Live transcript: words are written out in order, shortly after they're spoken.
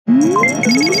Thank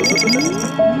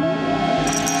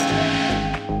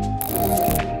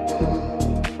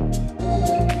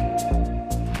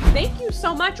you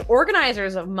so much,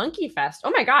 organizers of MonkeyFest. Oh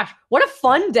my gosh, what a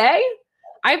fun day.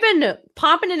 I've been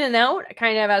popping in and out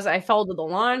kind of as I folded the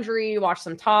laundry, watched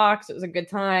some talks. It was a good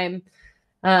time.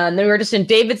 Then we were just in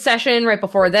David's session right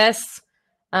before this.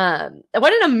 What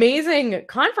an amazing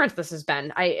conference this has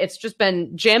been. It's just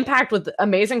been jam-packed with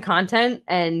amazing content.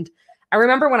 And I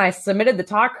remember when I submitted the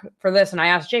talk for this and I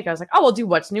asked Jake, I was like, oh, we'll do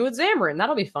what's new with Xamarin.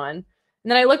 That'll be fun. And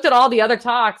then I looked at all the other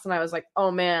talks and I was like,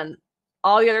 oh man,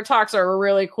 all the other talks are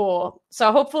really cool.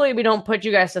 So hopefully we don't put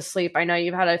you guys to sleep. I know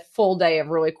you've had a full day of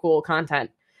really cool content.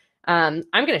 I'm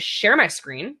going to share my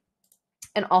screen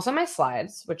and also my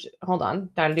slides, which, hold on,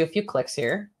 got to do a few clicks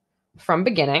here from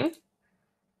beginning.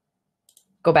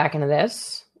 Go back into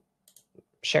this,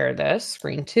 share this,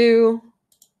 screen 2.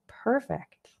 Perfect.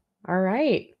 All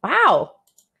right. Wow.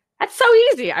 That's so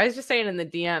easy. I was just saying in the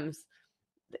DMs,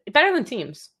 better than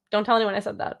Teams. Don't tell anyone I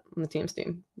said that on the Teams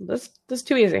team. This is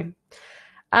too easy.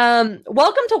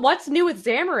 Welcome to What's New with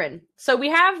Xamarin. So we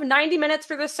have 90 minutes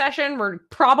for this session. We're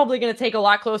probably going to take a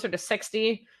lot closer to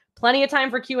 60. Plenty of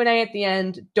time for Q&A at the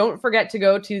end. Don't forget to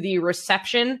go to the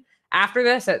reception after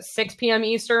this at 6 p.m.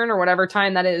 Eastern or whatever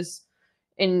time that is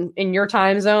in your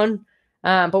time zone.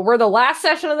 But we're the last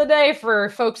session of the day for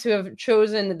folks who have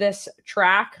chosen this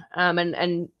track.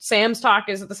 And Sam's talk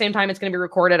is at the same time it's going to be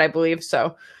recorded, I believe.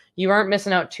 So you aren't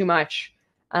missing out too much.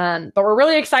 But we're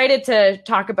really excited to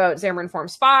talk about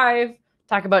Xamarin.Forms 5,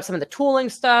 talk about some of the tooling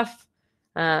stuff.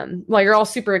 While you're all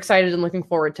super excited and looking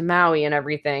forward to Maui and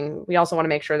everything, we also want to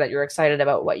make sure that you're excited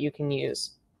about what you can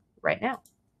use right now.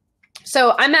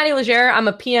 So I'm Maddy Legere. I'm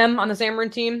a PM on the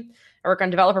Xamarin team. I work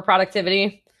on developer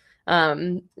productivity.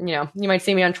 You might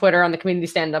see me on Twitter on the community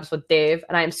stand-ups with Dave.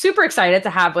 And I am super excited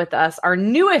to have with us our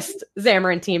newest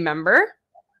Xamarin team member.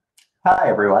 Hi,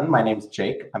 everyone. My name's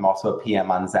Jake. I'm also a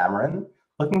PM on Xamarin.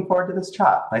 Looking forward to this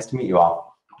chat. Nice to meet you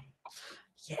all.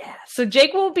 Yeah. So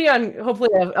Jake will be on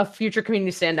hopefully a future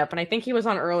community stand-up, and I think he was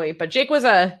on early. But Jake was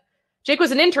an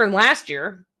intern last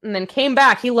year, and then came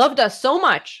back. He loved us so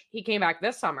much. He came back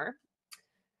this summer,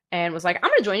 and was like, "I'm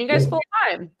going to join you guys full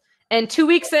time." And 2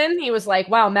 weeks in, he was like,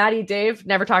 "Wow, Maddy, Dave,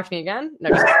 never talk to me again." No,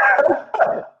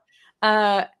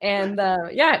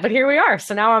 but here we are.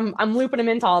 So now I'm looping him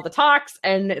into all the talks,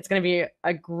 and it's going to be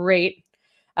a great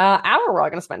hour we're all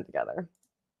going to spend together.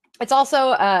 It's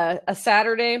also a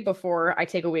Saturday before I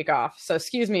take a week off. So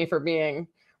excuse me for being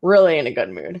really in a good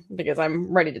mood because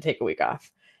I'm ready to take a week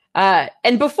off.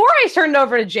 And before I turn it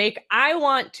over to Jake, I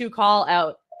want to call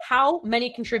out how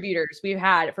many contributors we've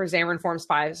had for Xamarin.Forms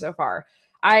 5 so far.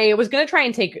 I was going to try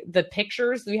and take the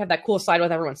pictures. We have that cool slide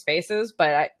with everyone's faces,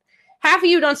 but half of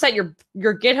you don't set your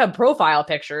GitHub profile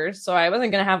pictures. So I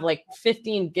wasn't going to have like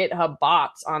 15 GitHub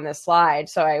bots on this slide.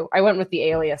 So I went with the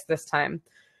alias this time.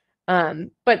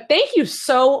 But thank you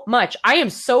so much. I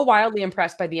am so wildly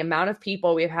impressed by the amount of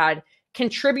people we've had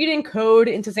contributing code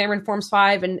into Xamarin.Forms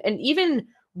 5 and even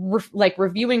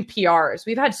reviewing PRs.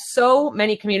 We've had so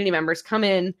many community members come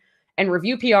in and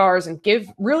review PRs and give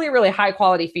really, really high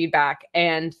quality feedback.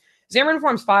 And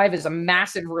Xamarin.Forms 5 is a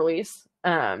massive release.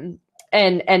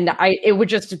 It would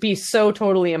just be so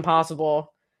totally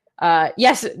impossible.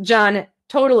 Yes, John,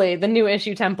 totally. The new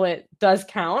issue template does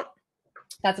count.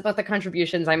 That's about the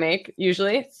contributions I make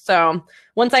usually. So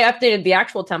once I updated the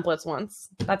actual templates once,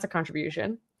 that's a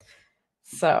contribution.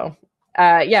 So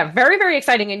very, very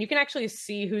exciting. And you can actually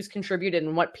see who's contributed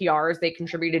and what PRs they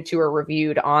contributed to or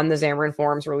reviewed on the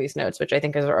Xamarin.Forms release notes, which I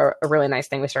think is a really nice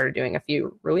thing we started doing a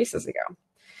few releases ago.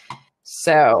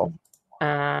 So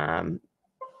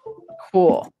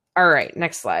cool. All right,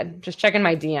 next slide. Just checking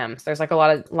my DMs. There's like a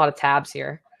lot of tabs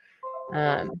here.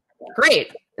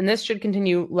 Great. And this should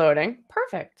continue loading.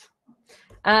 Perfect.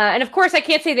 And of course, I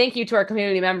can't say thank you to our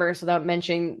community members without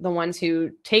mentioning the ones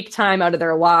who take time out of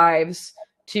their lives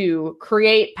to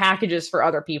create packages for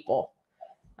other people.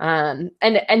 And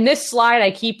this slide, I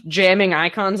keep jamming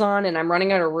icons on and I'm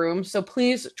running out of room. So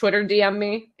please Twitter DM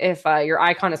me if your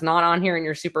icon is not on here and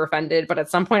you're super offended. But at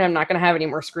some point, I'm not going to have any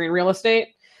more screen real estate.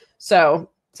 So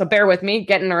bear with me,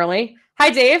 getting early. Hi,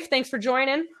 Dave. Thanks for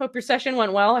joining. Hope your session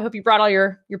went well. I hope you brought all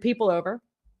your people over.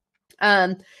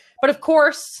 But of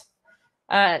course,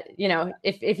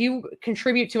 if you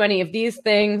contribute to any of these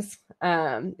things,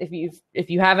 if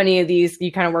you have any of these,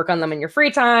 you kind of work on them in your free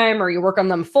time or you work on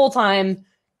them full time,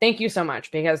 thank you so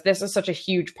much, because this is such a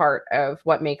huge part of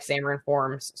what makes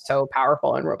Xamarin.Forms so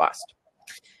powerful and robust.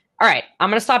 All right,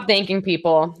 I'm going to stop thanking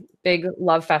people. Big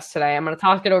love fest today. I'm going to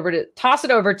toss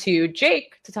it over to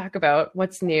Jake to talk about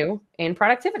what's new in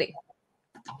productivity.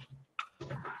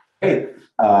 Great.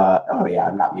 Oh yeah,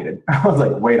 I'm not muted. I was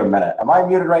like, wait a minute. Am I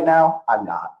muted right now? I'm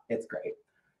not. It's great.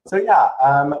 So yeah,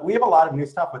 we have a lot of new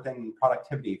stuff within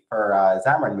productivity for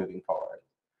Xamarin moving forward.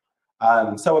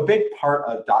 So a big part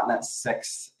of .NET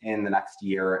 6 in the next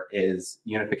year is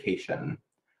unification.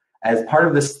 As part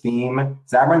of this theme,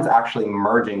 Xamarin's actually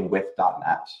merging with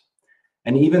 .NET.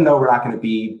 And even though we're not going to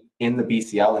be in the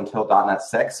BCL until .NET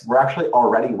 6, we're actually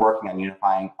already working on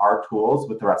unifying our tools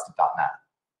with the rest of .NET.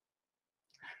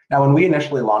 Now, when we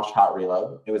initially launched Hot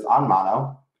Reload, it was on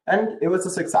Mono, and it was a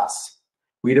success.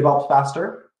 We developed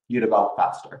faster, you developed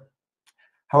faster.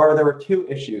 However, there were two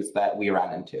issues that we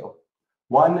ran into.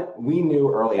 One, we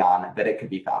knew early on that it could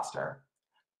be faster.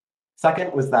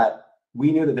 Second was that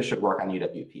we knew that this should work on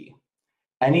UWP.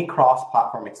 Any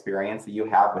cross-platform experience that you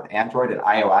have with Android and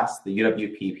iOS, the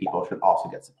UWP people should also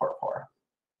get support for.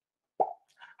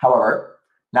 However,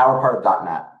 now we're part of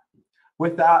 .NET.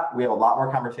 With that, we have a lot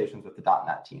more conversations with the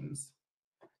 .NET teams.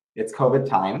 It's COVID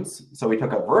times, so we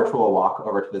took a virtual walk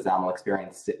over to the XAML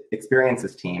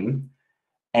Experiences team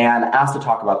and asked to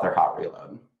talk about their Hot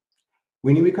Reload.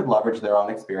 We knew we could leverage their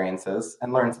own experiences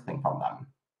and learn something from them.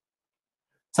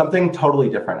 Something totally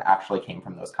different actually came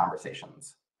from those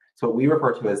conversations. It's what we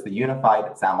refer to as the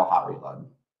unified XAML Hot Reload.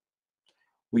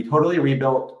 We totally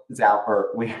rebuilt Hot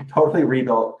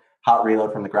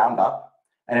Reload from the ground up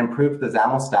and improved the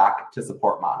XAML stack to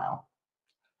support Mono.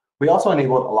 We also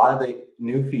enabled a lot of the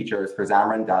new features for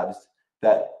Xamarin devs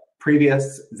that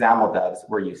previous XAML devs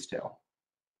were used to.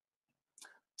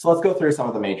 So let's go through some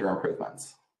of the major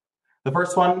improvements. The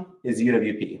first one is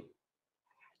UWP.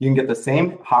 You can get the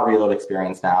same Hot Reload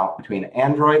experience now between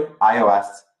Android, iOS,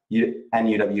 and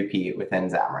UWP within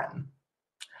Xamarin.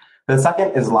 The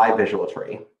second is Live Visual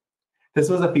Tree. This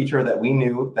was a feature that we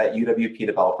knew that UWP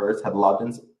developers had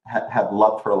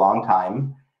loved for a long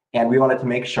time, and we wanted to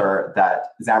make sure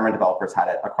that Xamarin developers had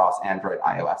it across Android,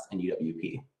 iOS, and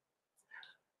UWP.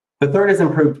 The third is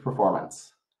improved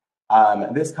performance.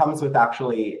 This comes with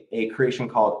actually a creation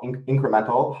called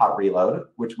incremental Hot Reload,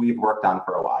 which we've worked on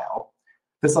for a while.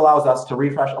 This allows us to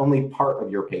refresh only part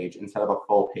of your page instead of a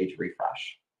full page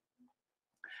refresh.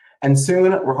 And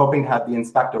soon, we're hoping to have the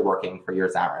inspector working for your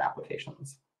Xamarin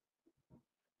applications.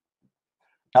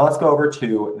 Now let's go over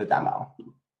to the demo.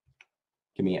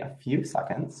 Give me a few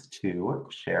seconds to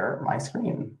share my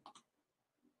screen.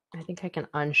 I think I can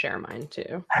unshare mine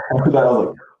too. I was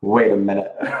like, wait a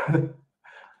minute.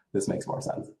 This makes more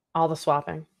sense. All the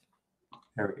swapping.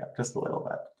 There we go, just a little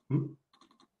bit.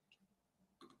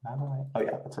 Oh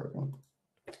yeah, that's working.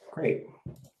 Great.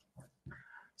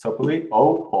 So please,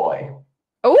 oh boy.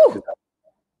 Oh.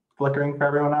 Flickering for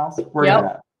everyone else?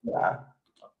 Yeah.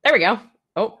 There we go.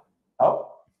 Oh,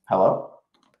 hello.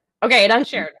 Okay, it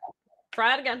unshared.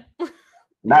 Try it again.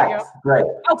 Nice, great.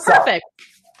 Oh, perfect. So,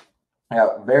 yeah,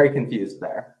 very confused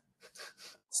there.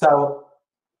 So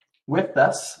with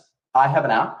this, I have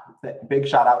an app. Big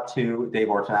shout out to Dave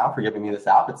Ortonow for giving me this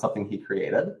app. It's something he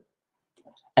created.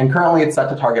 And currently it's set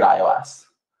to target iOS.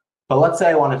 But let's say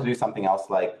I wanted to do something else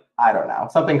like, I don't know,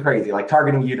 something crazy like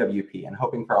targeting UWP and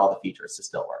hoping for all the features to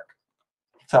still work.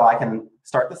 So I can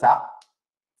start this app,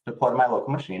 deploy to my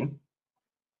local machine.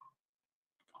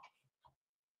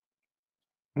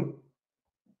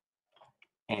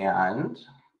 And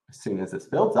as soon as this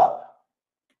builds up,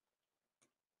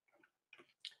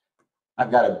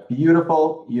 I've got a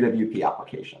beautiful UWP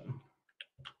application.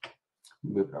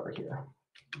 Move it over here.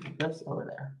 Move this over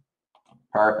there.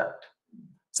 Perfect.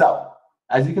 So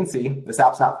as you can see, this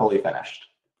app's not fully finished.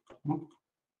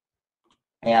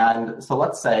 And so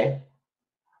let's say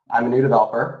I'm a new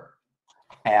developer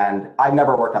and I've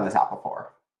never worked on this app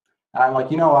before. And I'm like,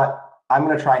 you know what? I'm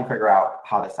going to try and figure out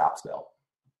how this app's built.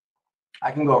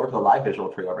 I can go over to the Live Visual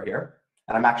Tree over here,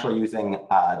 and I'm actually using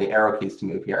the arrow keys to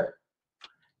move here.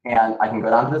 And I can go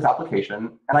down to this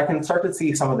application, and I can start to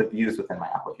see some of the views within my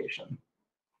application.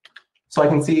 So I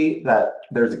can see that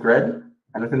there's a grid,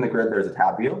 and within the grid, there's a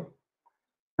tab view.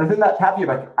 And within that tab view,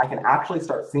 I can actually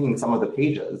start seeing some of the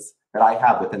pages that I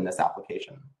have within this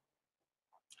application.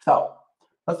 So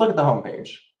let's look at the home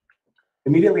page.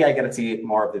 Immediately, I get to see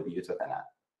more of the views within it.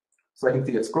 So I can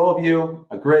see a scroll view,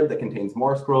 a grid that contains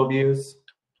more scroll views.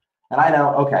 And I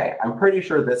know, okay, I'm pretty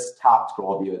sure this top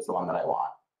scroll view is the one that I want.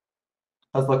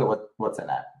 Let's look at what's in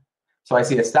it. So I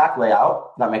see a stack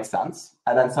layout, that makes sense,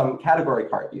 and then some category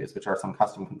card views, which are some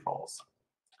custom controls.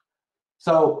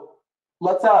 So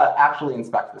let's actually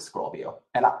inspect this scroll view.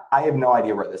 And I have no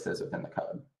idea where this is within the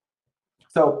code.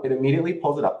 So it immediately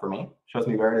pulls it up for me, shows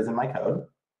me where it is in my code.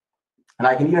 And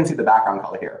I can even see the background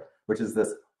color here, which is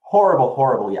this horrible,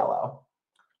 horrible yellow.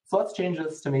 So let's change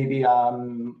this to maybe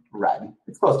red.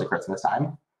 It's close to Christmas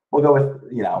time. We'll go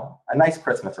with, you know, a nice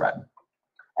Christmas red.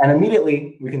 And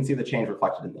immediately we can see the change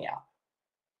reflected in the app.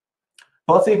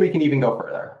 But let's see if we can even go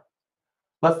further.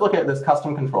 Let's look at this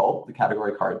custom control, the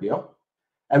category card view.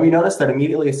 And we notice that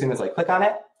immediately as soon as I click on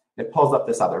it, it pulls up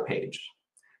this other page.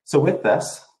 So with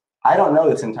this, I don't know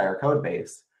this entire code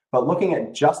base, but looking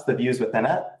at just the views within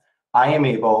it, I am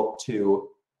able to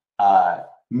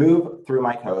move through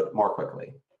my code more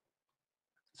quickly.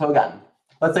 So again,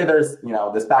 let's say there's, you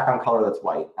know, this background color that's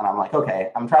white, and I'm like,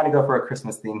 okay, I'm trying to go for a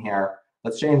Christmas theme here.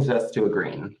 Let's change this to a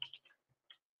green.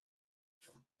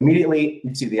 Immediately,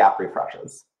 you see the app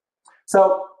refreshes.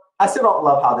 So I still don't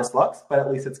love how this looks, but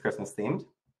at least it's Christmas themed.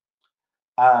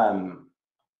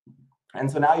 And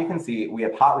so now you can see we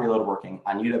have Hot Reload working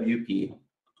on UWP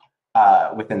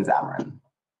within Xamarin.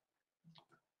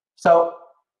 So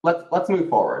let's move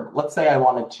forward. Let's say I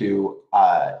wanted to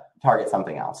target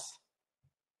something else.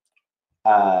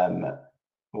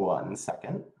 1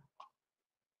 second.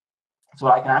 So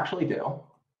what I can actually do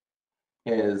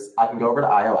is I can go over to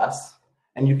iOS,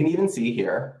 and you can even see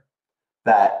here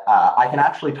that I can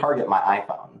actually target my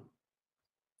iPhone.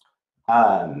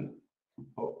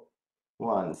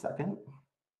 1 second.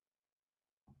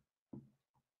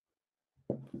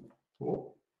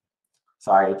 Ooh.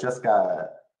 Sorry, just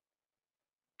got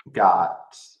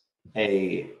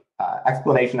a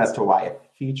explanation as to why a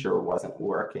feature wasn't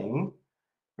working.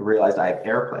 I realized I have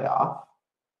AirPlay off.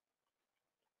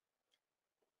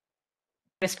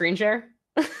 A screen share?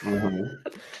 Mm-hmm.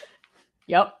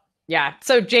 Yep. Yeah.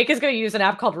 So Jake is going to use an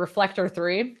app called Reflector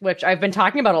 3, which I've been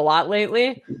talking about a lot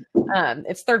lately.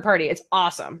 It's third party. It's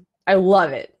awesome. I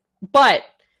love it. But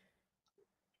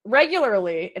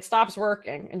regularly it stops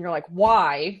working and you're like,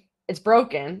 why? It's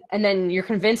broken. And then you're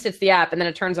convinced it's the app. And then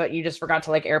it turns out you just forgot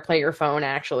to like AirPlay your phone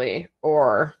actually,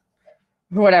 or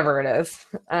whatever it is.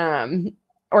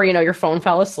 Or, you know, your phone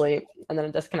fell asleep and then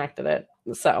it disconnected it.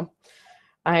 So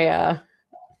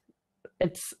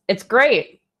it's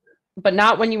great, but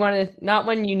not when not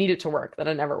when you need it to work. Then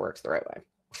it never works the right way.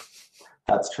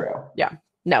 That's true. Yeah.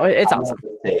 No, it's awesome.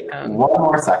 Take one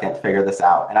more second to figure this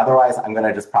out. And otherwise, I'm going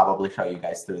to just probably show you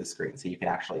guys through the screen so you can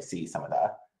actually see some of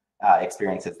the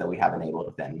experiences that we have enabled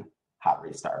within Hot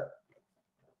Restart.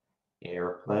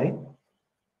 AirPlay.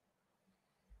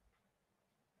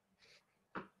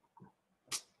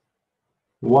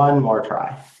 One more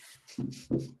try.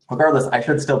 Regardless, I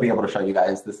should still be able to show you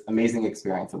guys this amazing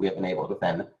experience that we have enabled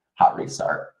within Hot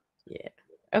Restart. Yeah.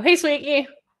 Oh, hey, Sweetie.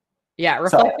 Yeah,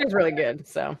 Reflector is really good.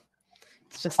 So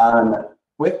it's just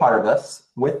with part of this,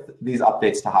 with these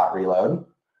updates to Hot Reload,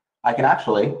 I can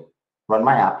actually run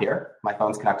my app here. My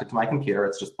phone's connected to my computer.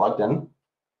 It's just plugged in.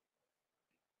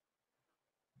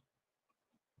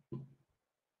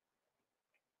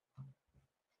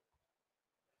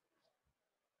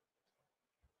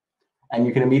 And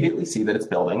you can immediately see that it's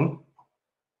building.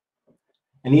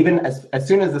 And even as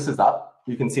soon as this is up,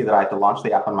 you can see that I have to launch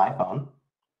the app on my phone.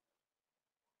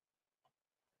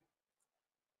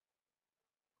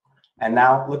 And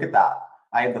now look at that.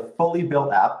 I have the fully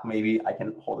built app. Maybe I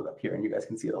can hold it up here and you guys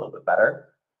can see it a little bit better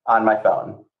on my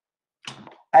phone.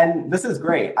 And this is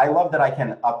great. I love that I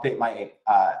can update my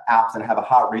apps and have a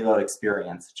Hot Reload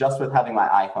experience just with having my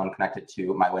iPhone connected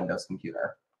to my Windows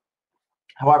computer.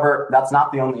 However, that's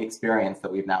not the only experience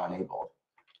that we've now enabled.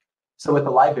 So with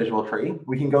the live visual tree,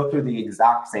 we can go through the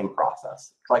exact same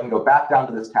process. So I can go back down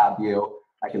to this tab view.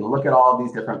 I can look at all of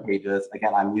these different pages.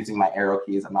 Again, I'm using my arrow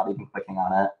keys. I'm not even clicking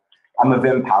on it. I'm a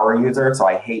Vim Power user, so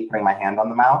I hate putting my hand on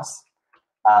the mouse.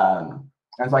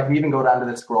 And so I can even go down to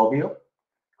this scroll view,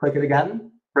 click it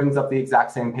again, brings up the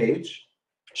exact same page.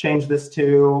 Change this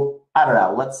to, I don't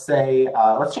know, let's say,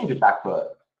 let's change it back to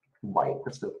white,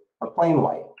 just a plain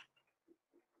white.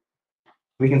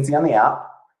 We can see on the app,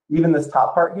 even this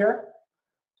top part here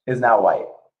is now white.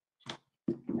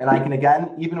 And I can,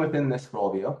 again, even within this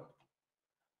scroll view,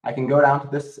 I can go down to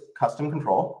this custom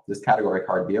control, this category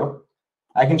card view.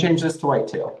 I can change this to white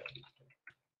too.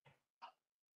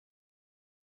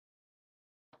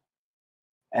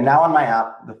 And now on my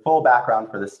app, the full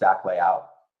background for the stack layout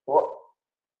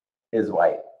is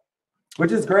white,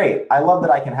 which is great. I love that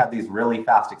I can have these really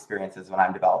fast experiences when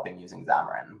I'm developing using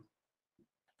Xamarin.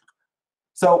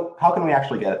 So how can we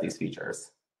actually get at these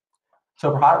features?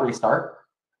 So for Hot Restart,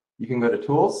 you can go to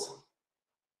Tools,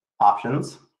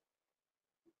 Options,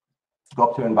 go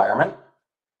up to Environment.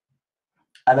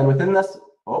 And then within this,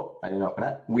 oh, I didn't open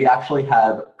it. We actually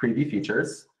have preview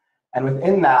features. And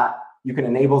within that, you can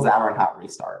enable Xamarin Hot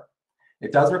Restart.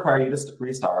 It does require you to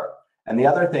restart. And the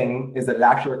other thing is that it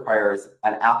actually requires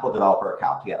an Apple developer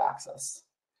account to get access.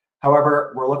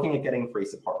 However, we're looking at getting free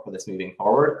support for this moving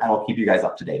forward, and we'll keep you guys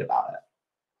up to date about it.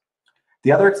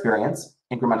 The other experience,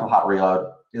 incremental hot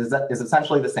reload, is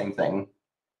essentially the same thing.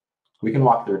 We can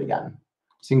walk through it again.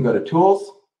 So you can go to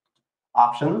Tools,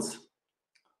 Options.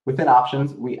 Within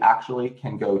Options, we actually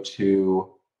can go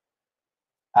to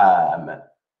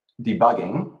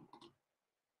debugging.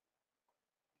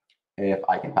 If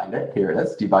I can find it, here it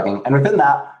is, debugging. And within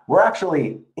that, we're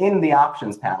actually in the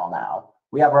Options panel now.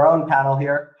 We have our own panel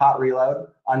here, Hot Reload,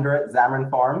 under it,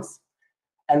 Xamarin.Forms.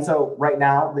 And so right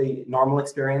now, the normal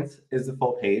experience is the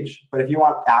full page. But if you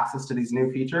want access to these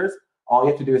new features, all you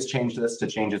have to do is change this to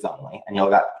changes only, and you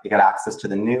get access to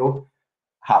the new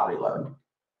Hot Reload.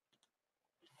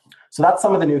 So that's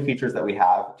some of the new features that we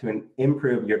have to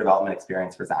improve your development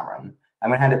experience for Xamarin. I'm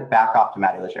going to hand it back off to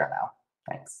Maddy Legere now.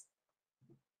 Thanks.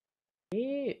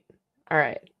 All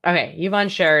right. Okay, you've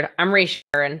unshared. I'm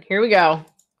resharing. Here we go.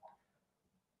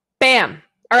 Bam.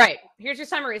 All right. Here's your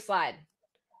summary slide.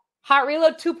 Hot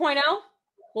Reload 2.0.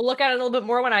 We'll look at it a little bit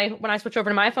more when I switch over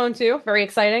to my phone too. Very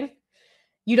exciting.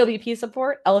 UWP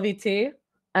support, LVT,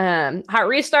 Hot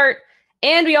Restart,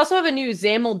 and we also have a new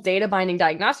XAML data binding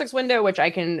diagnostics window, which I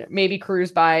can maybe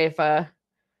cruise by if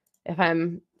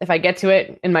I get to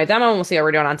it in my demo, and we'll see how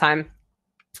we're doing on time.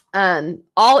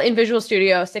 All in Visual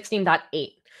Studio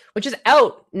 16.8, which is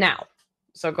out now.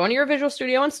 So go into your Visual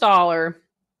Studio installer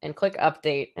and click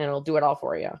Update, and it'll do it all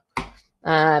for you.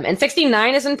 And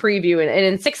 16.9 is in preview, and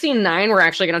in 16.9 we're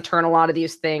actually going to turn a lot of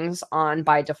these things on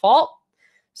by default.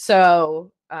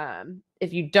 So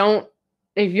if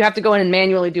you have to go in and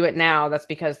manually do it now, that's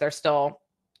because they're still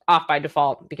off by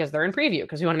default because they're in preview,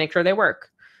 because you want to make sure they work.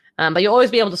 But you'll always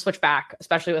be able to switch back,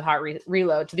 especially with Hot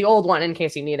Reload, to the old one in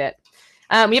case you need it.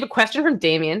 We have a question from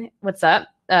Damien. What's up?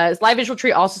 Is Live Visual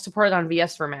Tree also supported on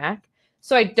VS for Mac?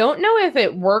 So I don't know if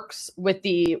it works with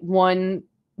the one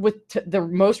with the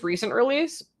most recent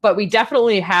release, but we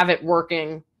definitely have it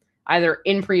working either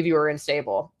in preview or in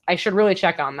stable. I should really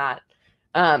check on that.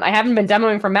 I haven't been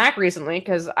demoing for Mac recently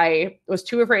because I was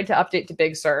too afraid to update to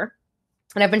Big Sur.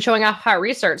 And I've been showing off Hot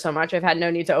Restart so much, I've had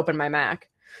no need to open my Mac.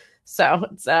 So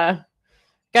it's got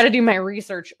to do my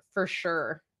research for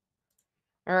sure.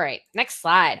 All right, next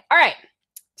slide. All right,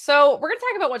 so we're going to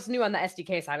talk about what's new on the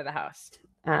SDK side of the house.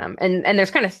 And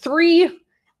there's kind of three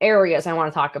areas I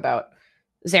want to talk about.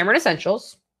 Xamarin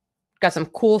Essentials, got some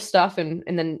cool stuff in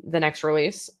the next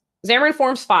release.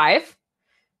 Xamarin.Forms 5,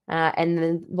 and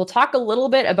then we'll talk a little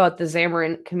bit about the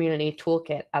Xamarin Community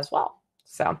Toolkit as well.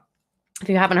 So if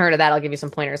you haven't heard of that, I'll give you some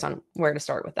pointers on where to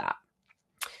start with that.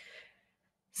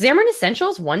 Xamarin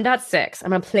Essentials 1.6. I'm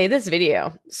going to play this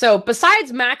video. So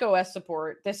besides Mac OS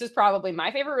support, this is probably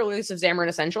my favorite release of Xamarin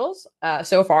Essentials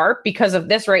so far because of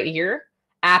this right here,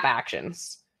 app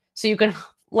actions. So you can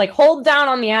like hold down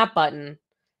on the app button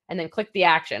and then click the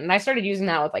action. And I started using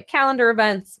that with like calendar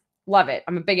events. Love it.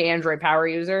 I'm a big Android power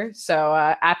user. So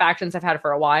app actions I've had it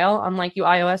for a while, unlike you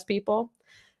iOS people.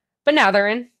 But now they're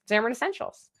in Xamarin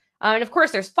Essentials. And of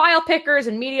course, there's file pickers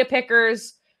and media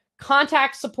pickers,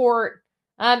 contact support,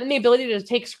 and the ability to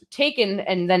take in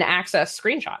and then access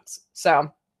screenshots.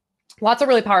 So lots of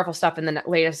really powerful stuff in the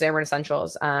latest Xamarin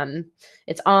Essentials.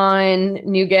 It's on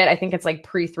NuGet. I think it's like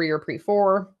pre-3 or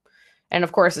pre-4. And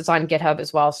of course, it's on GitHub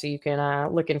as well. So you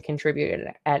can look and contribute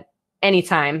at any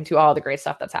time to all the great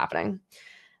stuff that's happening.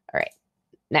 All right,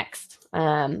 next.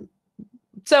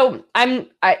 So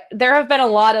there have been a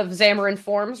lot of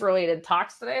Xamarin.Forms related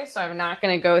talks today, so I'm not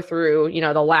going to go through,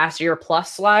 the last year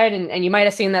plus slide. And you might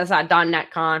have seen this at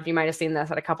 .NET Conf. You might have seen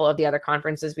this at a couple of the other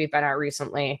conferences we've been at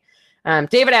recently.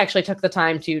 David actually took the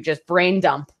time to just brain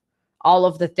dump all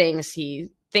of the things he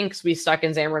thinks we stuck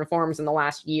in Xamarin.Forms in the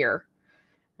last year.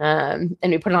 And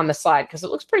we put it on the slide because it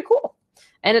looks pretty cool.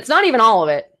 And it's not even all of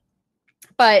it,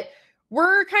 but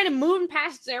we're kind of moving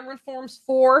past Xamarin.Forms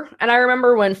 4. And I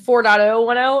remember when 4.0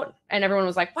 went out and everyone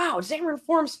was like, wow,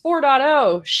 Xamarin.Forms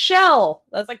 4.0, shell.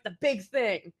 That's like the big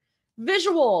thing.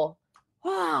 Visual.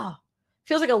 Wow.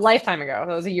 Feels like a lifetime ago.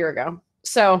 That was a year ago.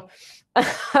 So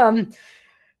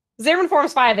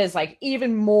Xamarin.Forms 5 is like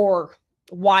even more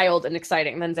wild and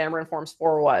exciting than Xamarin.Forms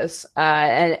 4 was.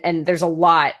 And there's a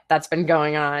lot that's been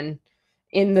going on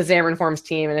in the Xamarin.Forms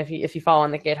team. And if you follow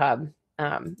on the GitHub,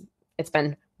 it's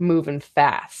been moving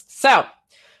fast. So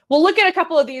we'll look at a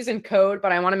couple of these in code,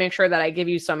 but I want to make sure that I give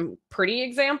you some pretty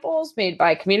examples made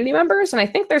by community members. And I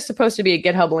think there's supposed to be a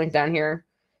GitHub link down here.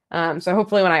 So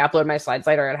hopefully when I upload my slides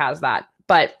later, it has that.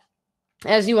 But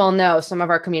as you all know, some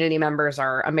of our community members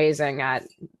are amazing at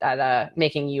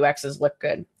making UXs look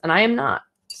good, and I am not.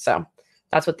 So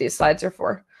that's what these slides are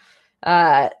for.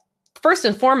 First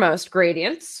and foremost,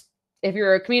 gradients. If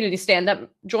you're a community stand-up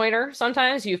joiner,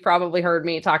 sometimes you've probably heard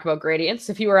me talk about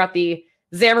gradients. If you were at the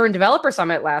Xamarin Developer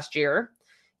Summit last year,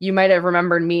 you might have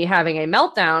remembered me having a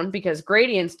meltdown because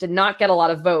gradients did not get a lot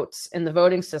of votes in the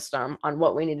voting system on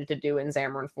what we needed to do in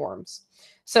Xamarin.Forms.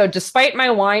 So despite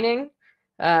my whining,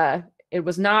 it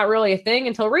was not really a thing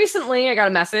until recently. I got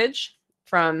a message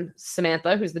from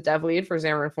Samantha, who's the dev lead for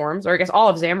Xamarin.Forms, or I guess all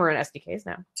of Xamarin SDKs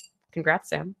now. Congrats,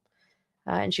 Sam.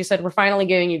 And she said, we're finally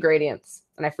giving you gradients.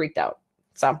 And I freaked out.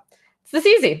 So it's this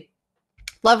easy.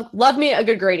 Love me a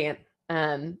good gradient.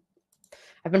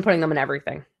 I've been putting them in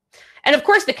everything. And of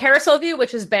course, the carousel view,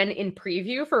 which has been in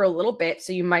preview for a little bit,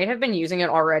 so you might have been using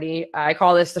it already. I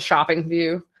call this the shopping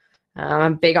view.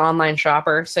 I'm a big online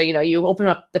shopper. So, you open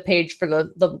up the page for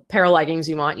the pair of leggings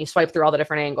you want, and you swipe through all the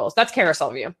different angles. That's carousel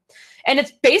view. And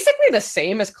it's basically the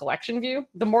same as collection view.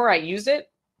 The more I use it,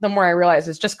 the more I realize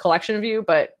it's just collection view,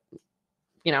 but,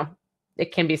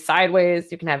 it can be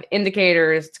sideways. You can have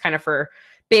indicators. It's kind of for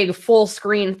big full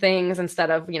screen things instead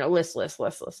of,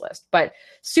 list. But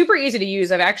super easy to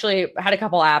use. I've actually had a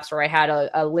couple apps where I had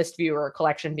a list view or a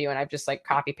collection view, and I've just like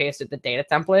copy pasted the data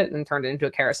template and turned it into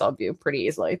a carousel view pretty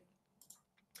easily.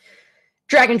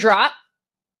 Drag and drop.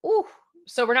 Ooh.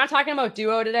 So we're not talking about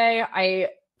Duo today. I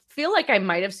feel like I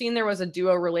might have seen there was a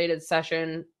Duo related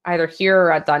session either here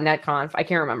or at .NET-Conf. I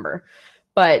can't remember.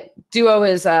 But Duo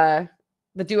is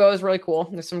the Duo is really cool.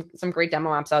 There's some great demo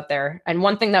apps out there. And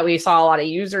one thing that we saw a lot of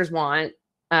users want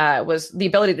was the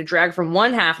ability to drag from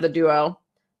one half of the Duo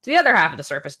to the other half of the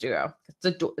Surface Duo.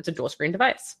 It's a dual screen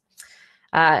device.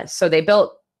 So they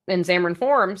built in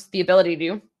Xamarin.Forms the ability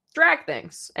to drag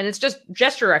things. And it's just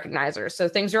gesture recognizer. So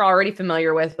things you're already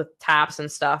familiar with taps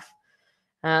and stuff.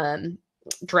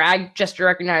 Drag, gesture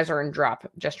recognizer, and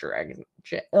drop gesture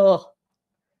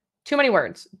too many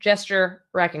words. Gesture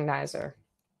recognizer.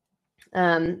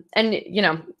 And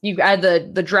you add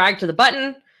the drag to the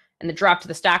button and the drop to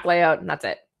the stack layout, and that's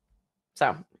it.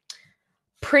 So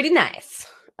pretty nice.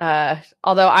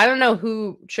 Although I don't know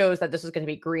who chose that this was going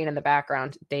to be green in the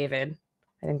background. David,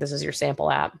 I think this is your sample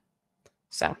app.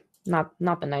 So not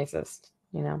the nicest,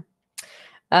 radio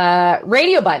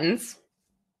buttons.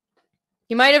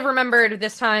 You might have remembered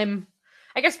this time,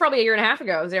 I guess probably a year and a half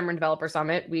ago, Xamarin Developer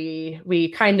Summit,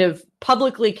 we kind of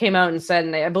publicly came out and said,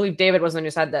 and I believe David was the one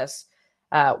who said this,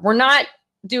 we're not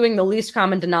doing the least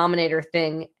common denominator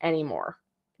thing anymore.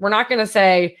 We're not going to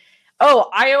say, oh,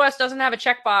 iOS doesn't have a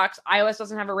checkbox, iOS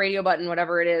doesn't have a radio button,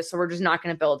 whatever it is, so we're just not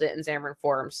going to build it in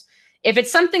Xamarin.Forms. If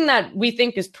it's something that we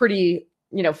think is pretty,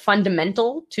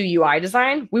 fundamental to UI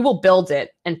design, we will build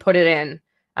it and put it in.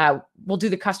 We'll do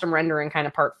the custom rendering kind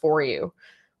of part for you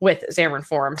with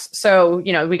Xamarin.Forms. So,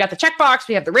 we got the checkbox,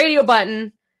 we have the radio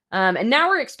button, and now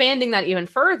we're expanding that even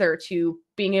further to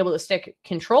being able to stick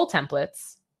control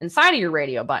templates inside of your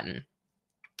radio button.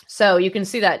 So you can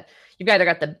see that you've either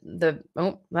got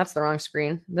oh, that's the wrong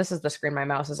screen. This is the screen my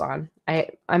mouse is on.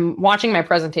 I'm watching my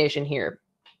presentation here,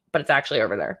 but it's actually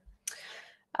over there.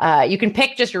 You can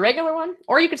pick just your regular one,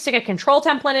 or you can stick a control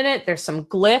template in it. There's some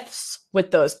glyphs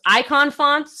with those icon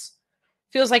fonts.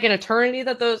 Feels like an eternity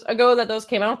that those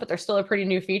came out, but they're still a pretty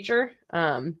new feature,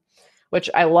 which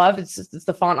I love. It's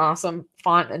the font awesome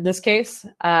font in this case.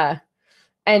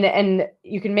 And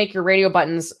you can make your radio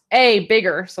buttons A,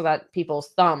 bigger so that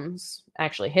people's thumbs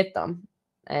actually hit them,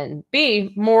 and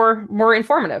B, more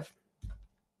informative.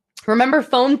 Remember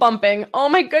phone bumping? Oh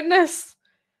my goodness.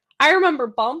 I remember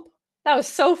bump. That was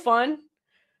so fun.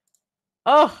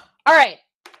 Oh, all right.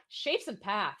 Shapes and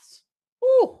paths.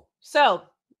 Ooh. So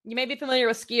you may be familiar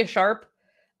with Skia Sharp.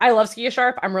 I love Skia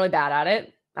Sharp. I'm really bad at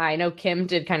it. I know Kim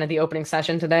did kind of the opening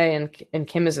session today, and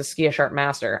Kim is a Skia Sharp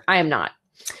master. I am not.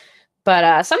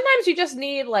 But sometimes you just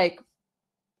need like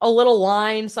a little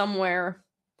line somewhere,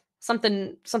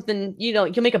 something,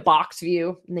 you'll make a box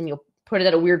view, and then you'll put it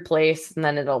at a weird place, and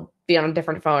then it'll be on a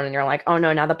different phone, and you're like, oh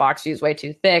no, now the box view is way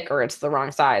too thick, or it's the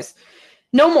wrong size.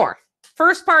 No more.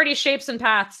 First party shapes and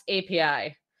paths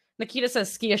API. Nikita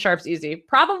says Skia Sharp's easy.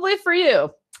 Probably for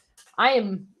you. I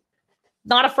am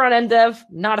not a front end dev,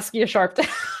 not a Skia Sharp dev.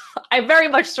 I very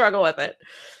much struggle with it.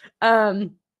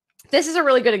 This is a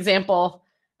really good example.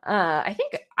 I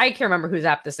think I can't remember whose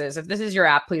app this is. If this is your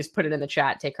app, please put it in the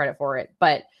chat. Take credit for it.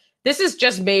 But this is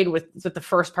just made with the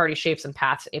first party shapes and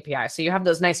paths API. So you have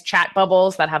those nice chat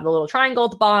bubbles that have the little triangle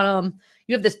at the bottom.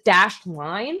 You have this dashed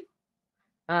line,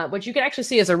 which you can actually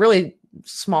see is a really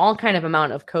small kind of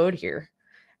amount of code here.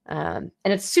 And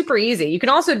it's super easy. You can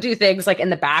also do things like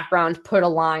in the background, put a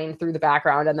line through the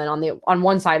background, and then on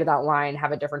one side of that line,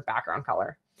 have a different background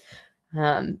color.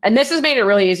 And this has made it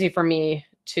really easy for me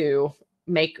to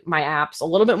make my apps a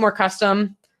little bit more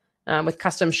custom, with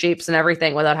custom shapes and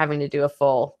everything, without having to do a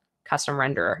full custom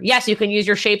renderer. Yes, you can use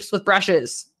your shapes with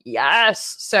brushes.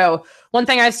 Yes. So one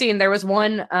thing I've seen, there was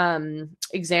one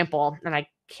example, and I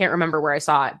can't remember where I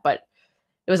saw it, but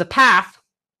it was a path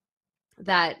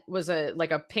that was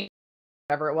like a pink,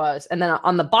 whatever it was. And then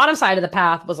on the bottom side of the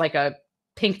path was like a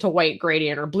pink to white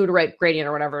gradient or blue to white gradient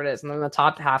or whatever it is. And then the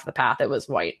top half of the path, it was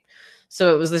white.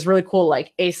 So it was this really cool,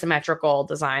 like asymmetrical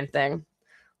design thing.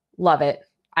 Love it.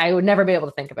 I would never be able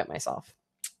to think of it myself.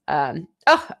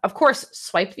 Of course,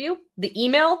 swipe view, the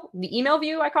email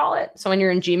view, I call it. So when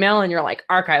you're in Gmail and you're like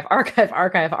archive,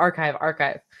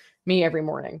 me every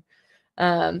morning.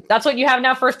 That's what you have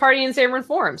now, first party in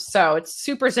Xamarin.Forms. So it's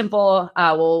super simple.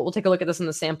 We'll take a look at this in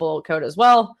the sample code as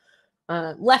well.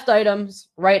 Left items,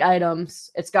 right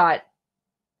items. It's got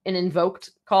an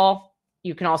invoked call.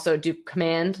 You can also do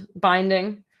command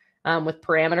binding with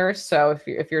parameters. So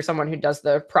if you're someone who does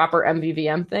the proper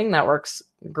MVVM thing, that works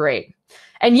great.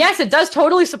 And yes, it does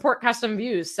totally support custom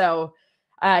views. So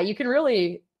you can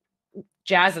really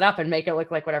jazz it up and make it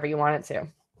look like whatever you want it to.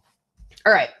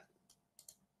 All right.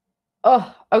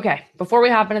 Oh, okay. Before we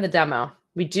hop into the demo,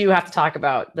 we do have to talk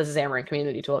about the Xamarin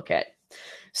Community Toolkit.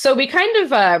 So we kind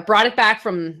of brought it back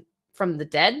from the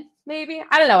dead, maybe.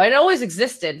 I don't know. It always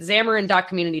existed,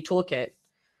 Xamarin.Community Toolkit.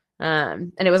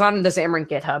 And it was on the Xamarin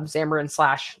GitHub,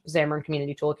 Xamarin/Xamarin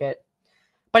Community Toolkit.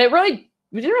 But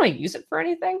we didn't really use it for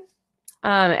anything.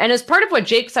 And as part of what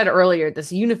Jake said earlier,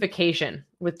 this unification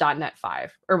with .NET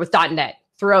 5, or with .NET,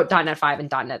 throughout .NET 5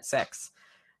 and .NET 6.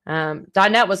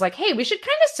 .NET was like, hey, we should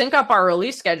kind of sync up our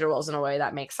release schedules in a way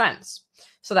that makes sense.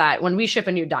 So that when we ship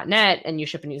a new .NET and you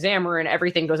ship a new Xamarin,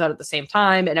 everything goes out at the same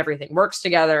time and everything works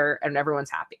together and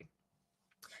everyone's happy.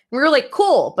 We were like,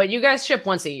 cool, but you guys ship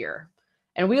once a year.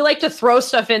 And we like to throw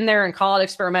stuff in there and call it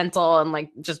experimental and like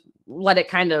just let it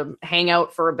kind of hang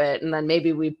out for a bit. And then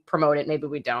maybe we promote it, maybe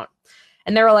we don't.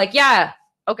 And they were like, yeah,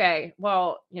 okay,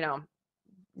 well,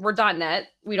 we're .NET.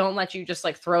 We don't let you just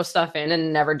like throw stuff in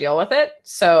and never deal with it.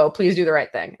 So please do the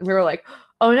right thing. And we were like,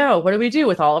 oh no, what do we do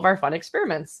with all of our fun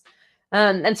experiments?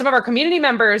 And some of our community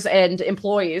members and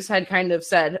employees had kind of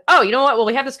said, oh, you know what? Well,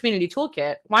 we have this community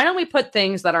toolkit. Why don't we put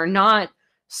things that are not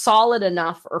solid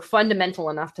enough or fundamental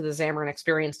enough to the Xamarin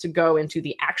experience to go into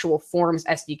the actual Forms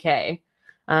SDK?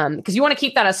 Because you want to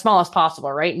keep that as small as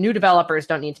possible, right? New developers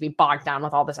don't need to be bogged down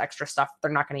with all this extra stuff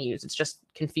they're not going to use. It's just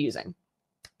confusing.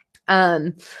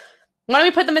 Why don't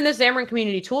we put them in the Xamarin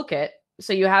Community Toolkit?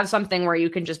 So you have something where you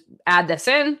can just add this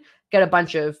in, get a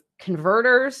bunch of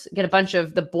converters, get a bunch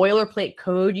of the boilerplate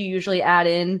code you usually add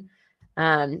in,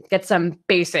 get some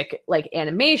basic like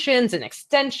animations and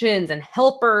extensions and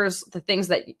helpers, the things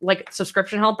that like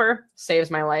subscription helper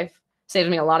saves my life, saves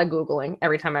me a lot of Googling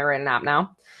every time I write an app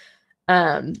now.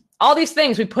 All these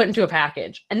things we put into a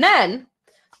package. And then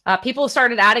people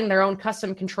started adding their own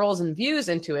custom controls and views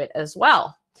into it as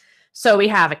well. So we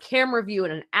have a camera view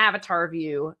and an avatar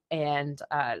view and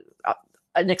an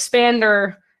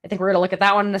expander. I think we're going to look at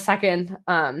that one in a second.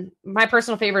 My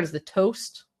personal favorite is the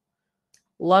toast.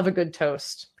 Love a good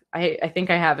toast. I think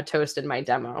I have a toast in my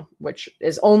demo, which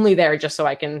is only there just so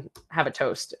I can have a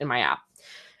toast in my app.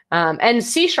 And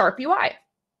C# UI.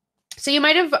 So you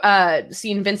might have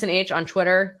seen Vincent H on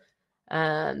Twitter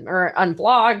or on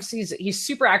blogs. He's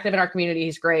super active in our community.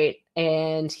 He's great.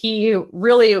 And he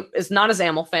really is not a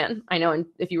XAML fan. I know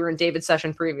if you were in David's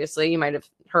session previously, you might have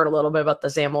heard a little bit about the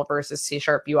XAML versus C#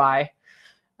 UI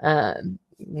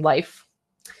life.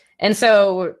 And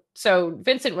so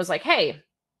Vincent was like, hey,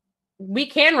 we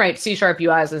can write C#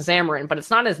 UIs in Xamarin, but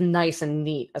it's not as nice and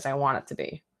neat as I want it to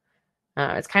be.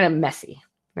 It's kind of messy.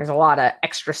 There's a lot of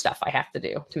extra stuff I have to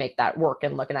do to make that work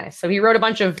and look nice. So he wrote a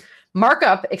bunch of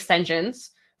markup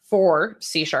extensions for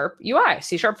C# UI,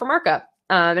 C# for markup.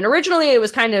 And originally it was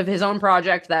kind of his own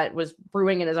project that was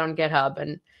brewing in his own GitHub.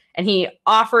 And he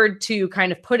offered to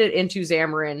kind of put it into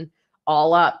Xamarin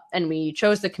all up. And we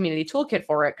chose the community toolkit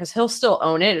for it because he'll still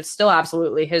own it. It's still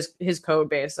absolutely his code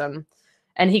base.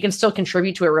 And he can still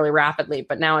contribute to it really rapidly.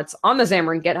 But now it's on the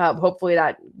Xamarin GitHub. Hopefully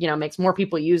that, makes more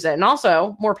people use it and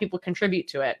also more people contribute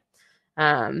to it.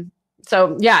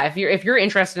 So yeah, if you're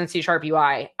interested in C#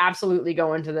 UI, absolutely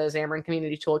go into the Xamarin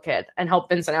Community Toolkit and help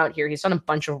Vincent out here. He's done a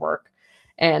bunch of work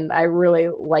and I really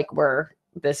like where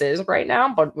this is right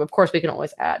now, but of course we can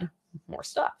always add more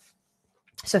stuff.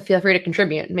 So feel free to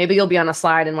contribute. Maybe you'll be on a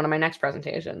slide in one of my next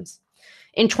presentations.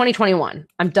 In 2021,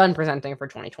 I'm done presenting for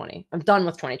 2020. I'm done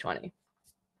with 2020.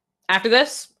 After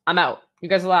this, I'm out. You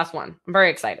guys are the last one. I'm very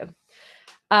excited.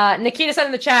 Nikita said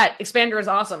in the chat, Expander is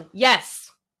awesome.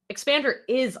 Yes, Expander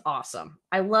is awesome.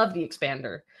 I love the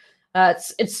Expander.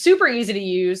 It's super easy to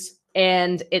use,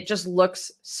 and it just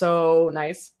looks so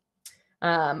nice.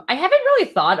 I haven't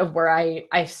really thought of where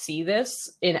I see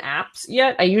this in apps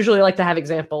yet. I usually like to have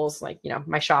examples like,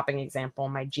 my shopping example,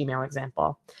 my Gmail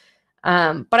example.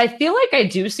 But I feel like I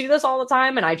do see this all the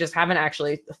time, and I just haven't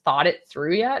actually thought it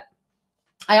through yet.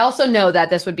 I also know that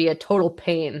this would be a total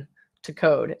pain to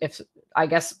code if, I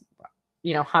guess,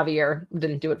 Javier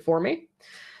didn't do it for me.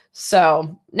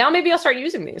 So now maybe I'll start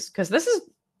using these because this is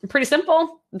pretty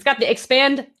simple. It's got the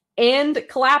expand and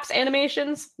collapse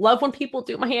animations. Love when people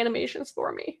do my animations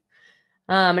for me.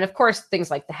 And of course, things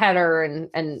like the header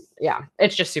and yeah,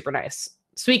 it's just super nice.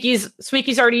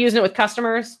 Sweeky's already using it with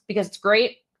customers because it's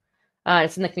great.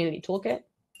 It's in the community toolkit.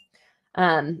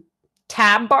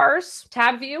 Tab bars,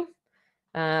 tab view,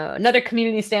 another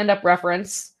community stand-up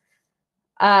reference.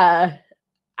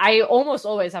 I almost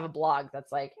always have a blog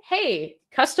that's like, hey,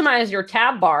 customize your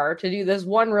tab bar to do this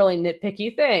one really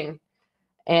nitpicky thing.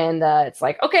 And it's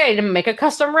like, okay, to make a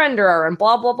custom renderer and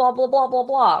blah, blah, blah, blah, blah, blah,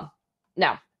 blah.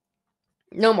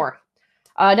 No more.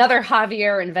 Another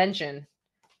Javier invention.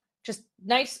 Just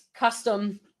nice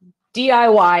custom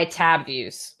DIY tab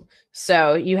views.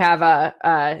 So you have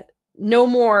no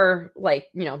more like,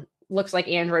 looks like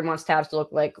Android wants tabs to look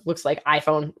like, looks like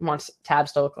iPhone wants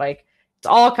tabs to look like. It's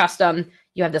all custom.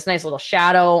 You have this nice little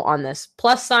shadow on this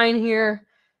plus sign here.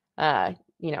 The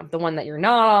one that you're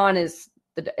not on is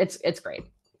it's great.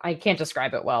 I can't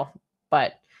describe it well,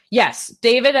 but yes,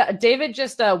 David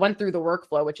just went through the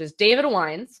workflow, which is David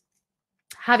whines,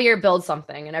 Javier builds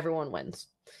something, and everyone wins.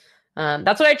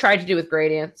 That's what I tried to do with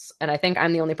gradients, and I think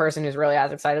I'm the only person who's really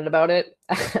as excited about it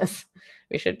as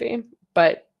we should be.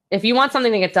 But if you want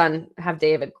something to get done, have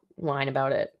David whine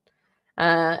about it.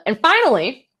 And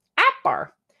finally, app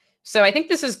bar. So I think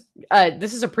this is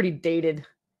a pretty dated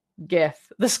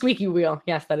GIF. The squeaky wheel.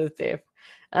 Yes, that is Dave.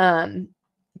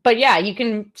 But yeah, you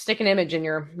can stick an image in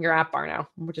your app bar now,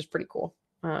 which is pretty cool,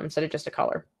 instead of just a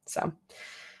color. So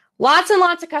lots and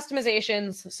lots of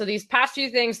customizations. So these past few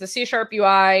things, the C#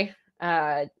 UI,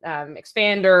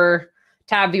 expander,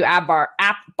 tab view, app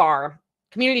bar,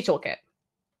 community toolkit.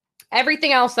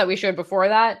 Everything else that we showed before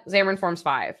that, Xamarin.Forms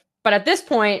 5. But at this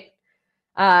point,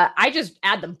 I just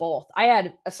add them both. I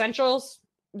add Essentials.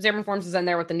 Xamarin.Forms is in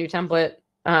there with the new template.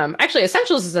 Actually,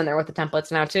 Essentials is in there with the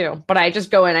templates now too. But I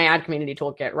just go in, I add Community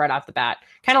Toolkit right off the bat.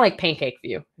 Kind of like Pancake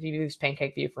View. If you use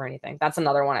Pancake View for anything, that's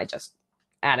another one I just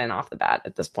add in off the bat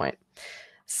at this point.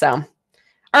 So, all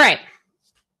right.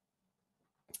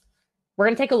 We're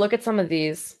going to take a look at some of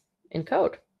these in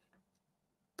code.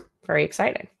 Very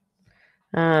exciting.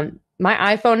 My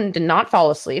iPhone did not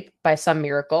fall asleep by some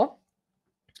miracle.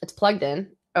 It's plugged in.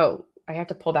 Oh, I have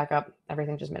to pull back up.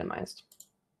 Everything just minimized.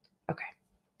 Okay.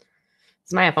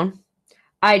 It's my iPhone.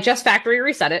 I just factory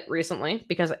reset it recently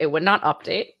because it would not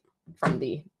update from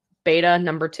the beta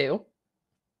number 2.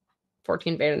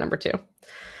 14 beta number 2.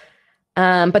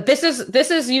 But this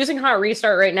is using Hot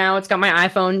Restart right now. It's got my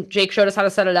iPhone. Jake showed us how to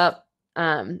set it up.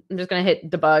 I'm just going to hit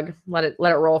debug, let it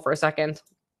roll for a second.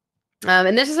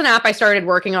 And this is an app I started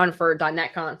working on for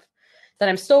 .NET Conf that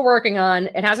I'm still working on.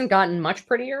 It hasn't gotten much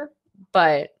prettier,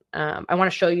 but I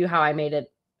want to show you how I made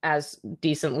it as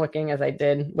decent looking as I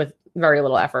did with very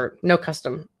little effort. No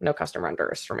custom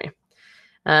renderers for me.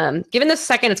 Given this a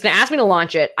second, it's going to ask me to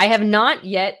launch it. I have not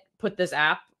yet put this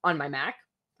app on my Mac.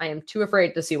 I am too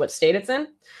afraid to see what state it's in.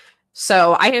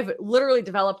 So I have literally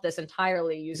developed this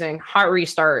entirely using Hot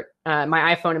Restart,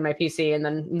 my iPhone and my PC, and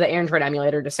then the Android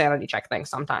emulator to sanity check things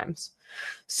sometimes.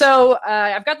 So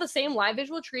I've got the same live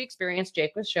visual tree experience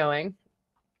Jake was showing.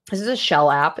 This is a shell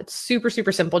app. It's super,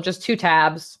 super simple, just 2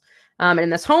 tabs. And in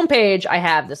this homepage, I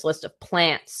have this list of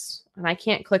plants. And I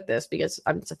can't click this because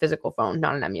it's a physical phone,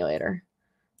 not an emulator.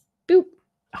 Boop.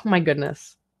 Oh my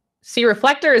goodness. See,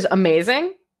 Reflector is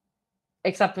amazing,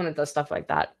 except when it does stuff like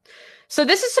that. So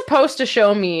this is supposed to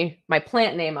show me my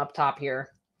plant name up top here,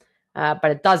 but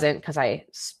it doesn't because I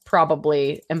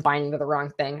probably am binding to the wrong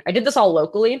thing. I did this all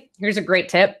locally. Here's a great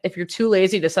tip. If you're too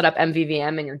lazy to set up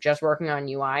MVVM and you're just working on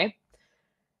UI,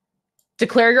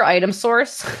 declare your item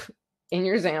source in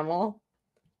your XAML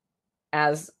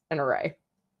as an array.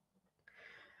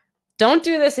 Don't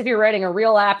do this if you're writing a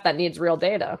real app that needs real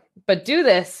data, but do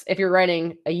this if you're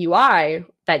writing a UI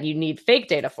that you need fake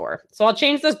data for. So I'll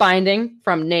change this binding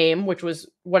from name, which was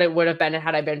what it would have been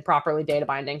had I been properly data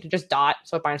binding, to just dot,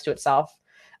 so it binds to itself.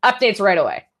 Updates right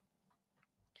away.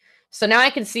 So now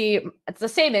I can see it's the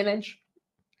same image,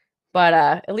 but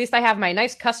at least I have my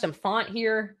nice custom font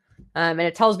here, and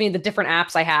it tells me the different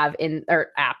apps I have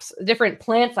different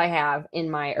plants I have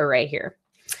in my array here.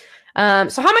 So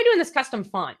how am I doing this custom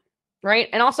font? Right?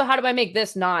 And also, how do I make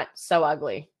this not so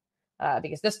ugly?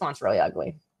 Because this font's really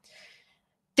ugly.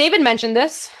 David mentioned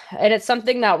this, and it's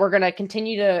something that we're going to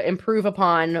continue to improve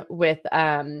upon with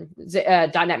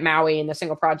 .NET MAUI and the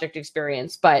single project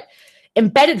experience. But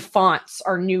Embedded fonts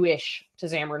are newish to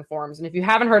Xamarin.Forms. And if you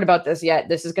haven't heard about this yet,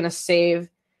 this is going to save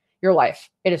your life.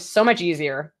 It is so much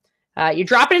easier. You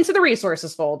drop it into the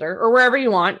resources folder or wherever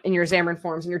you want in your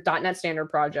Xamarin.Forms in your .NET Standard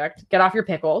project. Get off your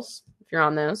pickles if you're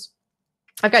on those.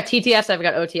 I've got TTS, I've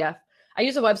got OTF. I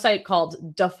use a website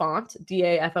called Dafont,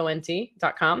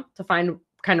 DAFONT.com, to find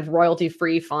kind of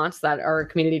royalty-free fonts that are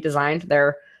community designed.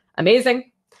 They're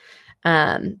amazing.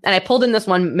 And I pulled in this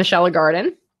one, Michelle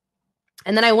Garden.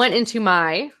 And then I went into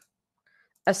my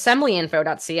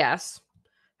assemblyinfo.cs.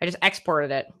 I just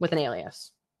exported it with an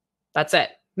alias. That's it.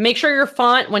 Make sure your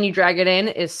font, when you drag it in,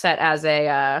 is set as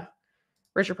a,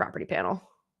 where's your property panel?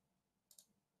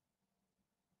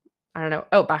 I don't know.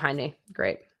 Oh, behind me.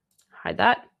 Great. Hide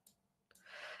that.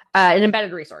 An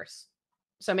embedded resource.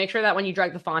 So make sure that when you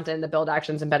drag the font in, the build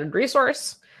action's embedded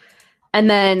resource. And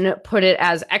then put it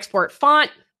as export font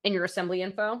in your assembly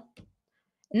info.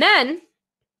 And then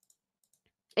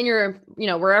in your,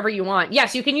 wherever you want.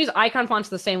 Yes, you can use icon fonts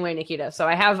the same way, Nikita. So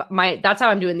I have that's how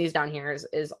I'm doing these down here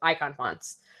is icon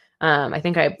fonts. I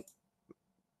think I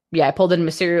pulled in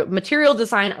material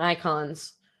design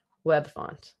icons web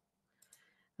font.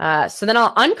 So then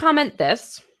I'll uncomment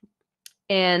this.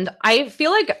 And I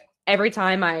feel like every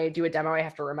time I do a demo, I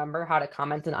have to remember how to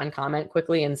comment and uncomment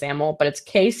quickly in XAML, but it's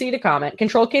KC to comment,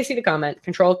 Control KC to comment,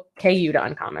 Control KU to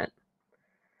uncomment.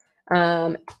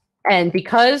 And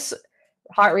because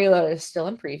Hot Reload is still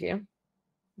in preview,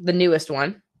 the newest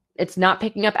one, it's not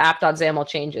picking up app.xaml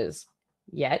changes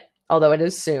yet, although it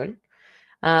is soon.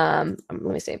 Let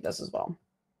me save this as well.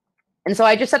 And so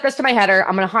I just set this to my header.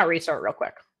 I'm going to hot restart real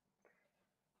quick.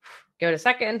 Give it a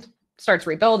second. Starts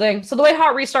rebuilding. So the way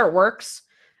hot restart works,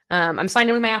 I'm signed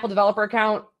in with my Apple developer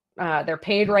account. They're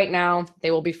paid right now.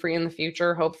 They will be free in the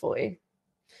future, hopefully.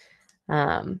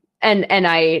 And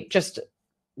I just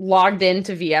logged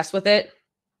into VS with it.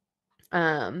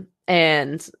 And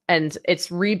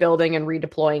it's rebuilding and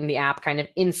redeploying the app kind of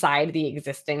inside the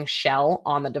existing shell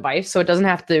on the device. So it doesn't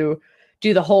have to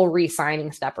do the whole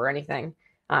re-signing step or anything.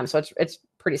 So it's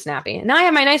pretty snappy. And now I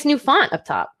have my nice new font up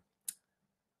top.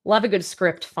 Love a good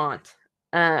script font.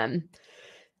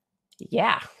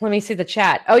 Yeah, let me see the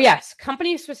chat. Oh yes,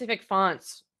 company-specific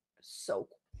fonts. So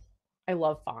cool. I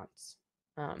love fonts,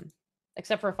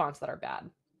 except for fonts that are bad.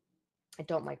 I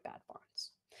don't like bad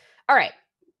fonts. All right,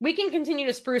 we can continue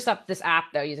to spruce up this app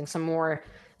though using some more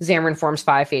Xamarin.Forms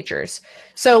 5 features.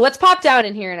 So let's pop down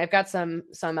in here, and I've got some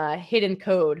hidden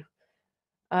code.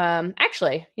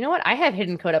 Actually, you know what? I have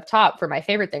hidden code up top for my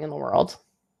favorite thing in the world,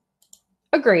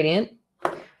 a gradient.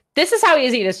 This is how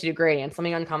easy it is to do gradients. Let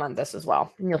me uncomment this as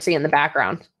well. And you'll see in the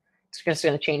background. It's just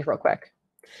going to change real quick.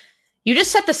 You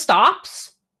just set the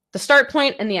stops, the start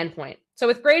point, and the end point. So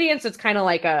with gradients, it's kind of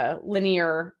like a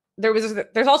linear.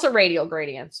 There's also radial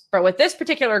gradients. But with this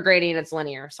particular gradient, it's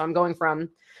linear. So I'm going from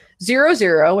 0,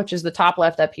 0, which is the top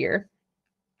left up here,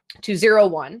 to 0,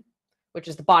 1, which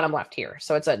is the bottom left here.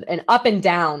 So it's an up and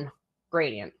down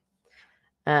gradient.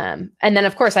 And then,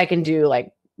 of course, I can do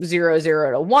like 0,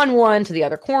 0 to 1, 1 to the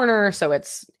other corner. So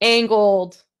it's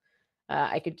angled.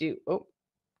 I could do,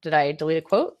 did I delete a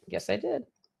quote? Yes, I did.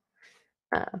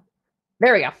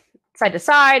 There we go. Side to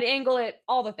side, angle it,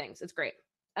 all the things. It's great.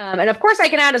 And of course, I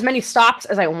can add as many stops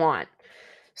as I want.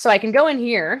 So I can go in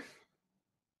here,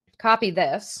 copy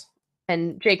this.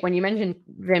 And Jake, when you mentioned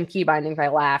Vim key bindings, I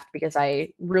laughed because I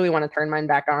really want to turn mine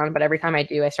back on. But every time I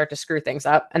do, I start to screw things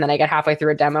up. And then I get halfway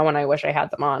through a demo and I wish I had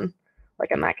them on,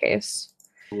 like in that case.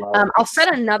 I'll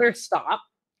set another stop,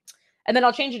 and then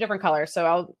I'll change a different color.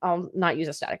 So I'll not use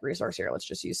a static resource here. Let's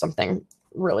just use something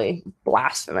really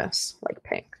blasphemous, like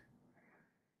pink.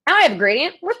 Now I have a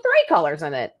gradient with 3 colors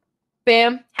in it.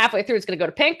 Bam. Halfway through, it's going to go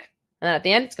to pink. And then at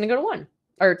the end, it's going to go to 1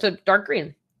 or to dark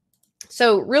green.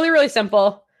 So really, really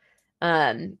simple.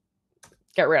 Get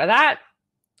rid of that.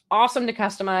 Awesome to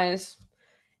customize.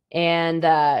 And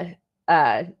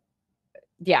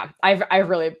yeah, I've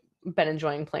really been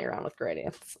enjoying playing around with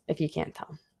gradients, if you can't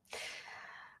tell.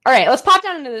 All right, let's pop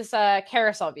down into this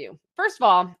carousel view. First of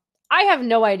all, I have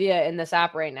no idea in this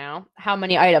app right now how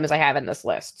many items I have in this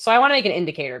list. So I want to make an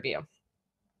indicator view.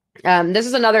 This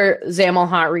is another XAML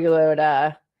Hot Reload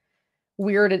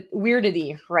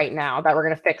weirdity right now that we're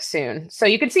going to fix soon. So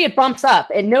you can see it bumps up.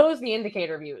 It knows the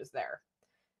indicator view is there.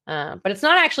 But it's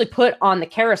not actually put on the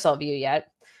carousel view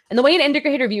yet. And the way an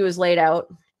indicator view is laid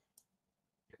out,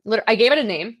 I gave it a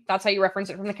name. That's how you reference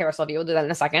it from the carousel view. We'll do that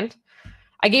in a second.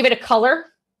 I gave it a color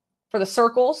for the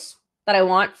circles that I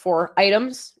want for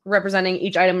items representing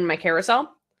each item in my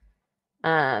carousel.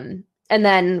 And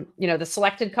then, the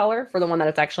selected color for the one that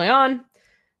it's actually on,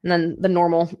 and then the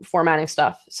normal formatting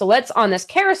stuff. So let's, on this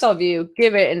carousel view,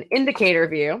 give it an indicator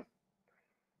view.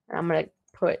 I'm going to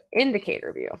put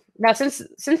indicator view. Now, since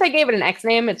I gave it an X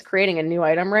name, it's creating a new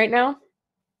item right now.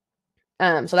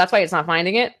 So that's why it's not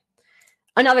finding it.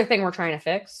 Another thing we're trying to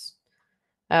fix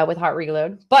with Hot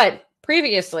Reload. But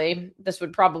previously, this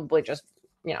would probably just,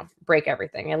 break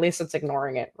everything. At least it's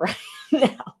ignoring it right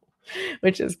now,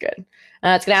 which is good.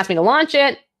 It's going to ask me to launch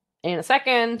it in a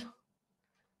second.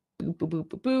 Boop, boop, boop,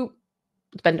 boop, boop.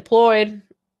 It's been deployed.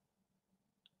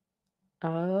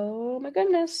 Oh my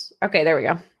goodness. Okay, there we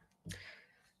go.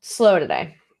 Slow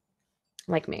today.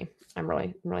 Like me. I'm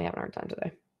really having a hard time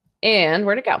today. And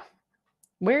where'd it go?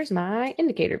 Where's my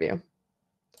indicator view?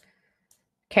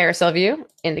 Carousel view,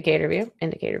 indicator view,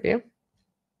 indicator view.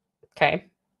 Okay.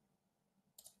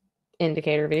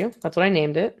 Indicator view. That's what I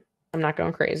named it. I'm not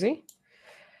going crazy.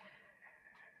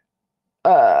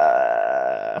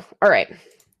 All right.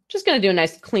 Just going to do a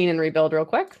nice clean and rebuild real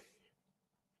quick.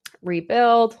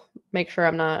 Rebuild. Make sure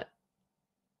I'm not.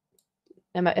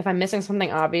 If I'm missing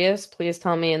something obvious, please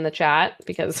tell me in the chat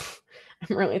because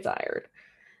I'm really tired.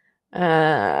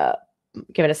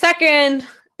 Give it a second.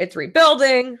 It's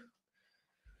rebuilding.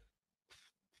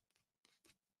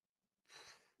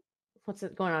 What's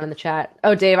going on in the chat?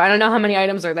 Oh, Dave, I don't know how many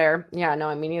items are there. Yeah, no,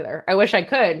 I mean either. I wish I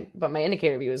could, but my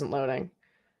indicator view isn't loading.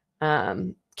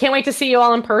 Can't wait to see you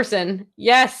all in person.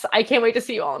 Yes, I can't wait to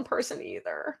see you all in person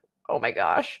either. Oh my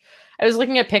gosh. I was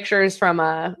looking at pictures from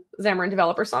Xamarin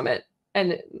Developer Summit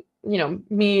and,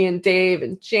 me and Dave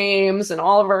and James and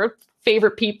all of our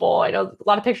favorite people. I know a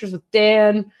lot of pictures with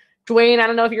Dan. Dwayne, I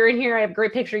don't know if you're in here. I have a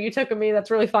great picture you took of me.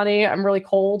 That's really funny. I'm really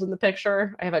cold in the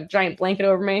picture. I have a giant blanket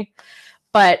over me.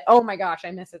 But, oh my gosh,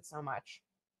 I miss it so much.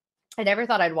 I never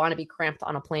thought I'd want to be cramped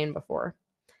on a plane before.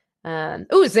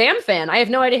 Ooh, Zam fan. I have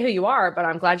no idea who you are, but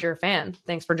I'm glad you're a fan.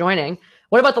 Thanks for joining.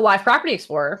 What about the Live Property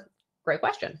Explorer? Great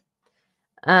question.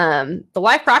 The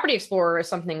Live Property Explorer is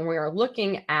something we are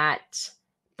looking at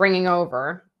bringing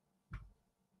over.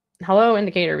 Hello,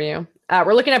 indicator view.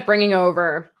 We're looking at bringing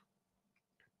over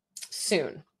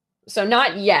soon. So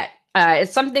not yet.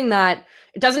 It's something that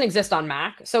it doesn't exist on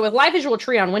Mac. So with Live Visual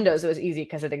Tree on Windows, it was easy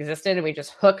because it existed and we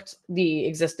just hooked the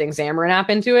existing Xamarin app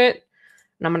into it.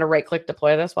 And I'm going to right-click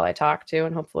deploy this while I talk too,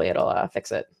 and hopefully it'll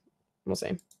fix it. We'll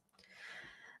see.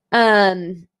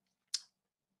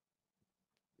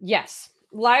 Yes,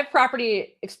 Live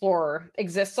Property Explorer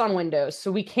exists on Windows,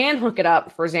 so we can hook it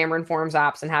up for Xamarin.Forms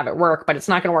apps and have it work, but it's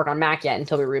not going to work on Mac yet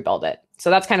until we rebuild it. So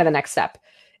that's kind of the next step,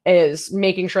 is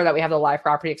making sure that we have the Live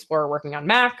Property Explorer working on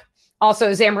Mac.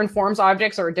 Also, Xamarin.Forms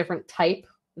objects are a different type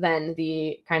than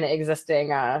the kind of existing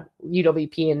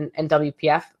UWP and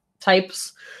WPF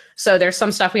types. So there's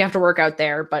some stuff we have to work out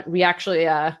there, but we actually,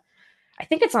 I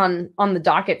think it's on the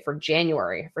docket for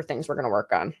January for things we're going to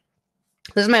work on.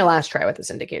 This is my last try with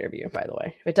this indicator view, by the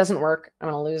way. If it doesn't work, I'm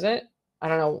going to lose it. I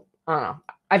don't know.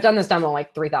 I've done this demo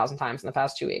like 3,000 times in the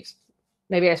past 2 weeks.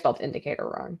 Maybe I spelled indicator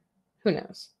wrong. Who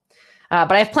knows?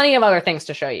 But I have plenty of other things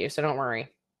to show you, so don't worry.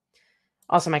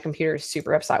 Also, my computer is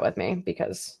super upset with me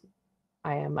because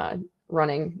I am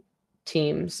running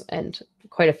Teams and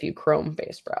quite a few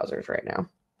Chrome-based browsers right now.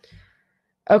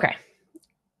 Okay.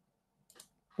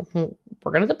 We're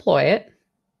going to deploy it.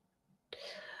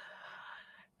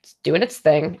 It's doing its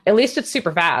thing. At least it's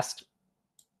super fast.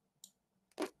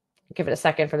 Give it a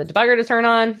second for the debugger to turn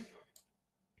on.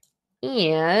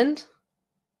 And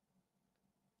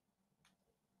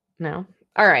no.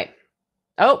 All right.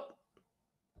 Oh,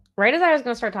 right as I was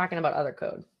going to start talking about other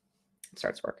code, it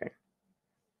starts working.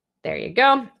 There you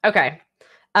go. Okay.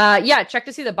 Yeah, check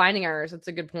to see the binding errors. That's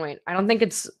a good point. I don't think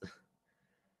it's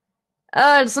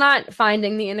not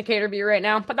finding the indicator view right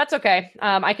now, but that's okay.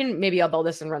 Maybe I'll build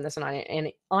this and run this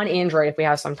on Android if we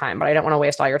have some time, but I don't want to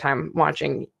waste all your time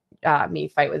watching me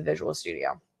fight with Visual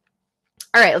Studio.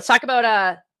 All right, let's talk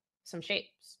about some shapes.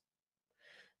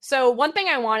 So one thing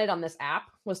I wanted on this app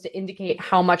was to indicate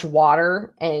how much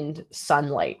water and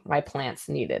sunlight my plants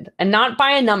needed. And not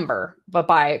by a number, but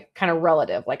by kind of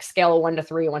relative, like scale of 1 to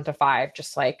 3, 1 to 5.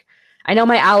 Just like, I know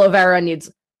my aloe vera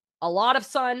needs a lot of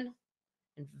sun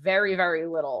and very, very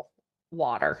little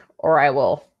water, or I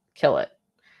will kill it.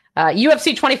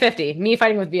 UFC 2050, me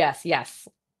fighting with BS. Yes.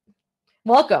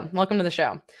 Welcome to the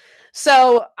show.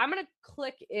 So I'm going to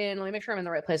click in. Let me make sure I'm in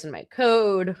the right place in my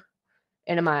code.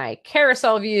 Into my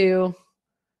carousel view.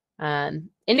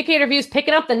 Indicator view is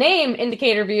picking up the name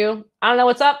indicator view. I don't know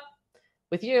what's up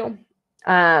with you.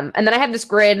 And then I have this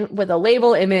grid with a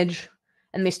label image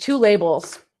and these 2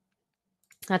 labels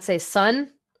that say sun,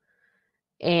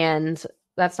 and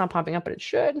that's not popping up, but it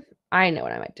should. I know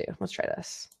what I might do. Let's try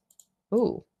this.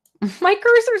 Ooh, my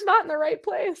cursor's not in the right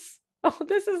place. Oh,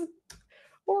 this is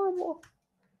horrible.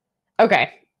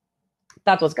 Okay.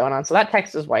 That's what's going on. So that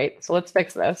text is white. So let's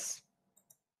fix this.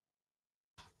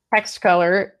 Text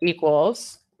color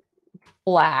equals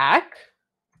black.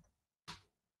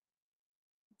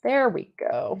 There we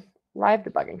go. Live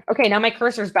debugging. Okay, now my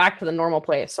cursor's back to the normal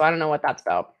place, so I don't know what that's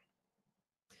about.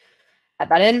 Add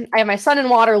that in. I have my sun and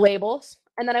water labels,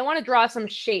 and then I want to draw some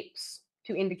shapes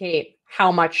to indicate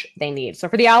how much they need. So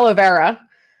for the aloe vera,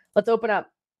 let's open up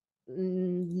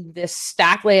this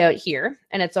stack layout here,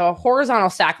 and it's a horizontal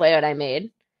stack layout I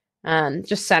made,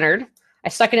 just centered. I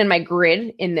stuck it in my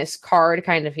grid in this card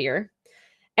kind of here,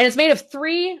 and it's made of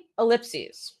 3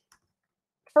 ellipses.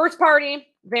 First party,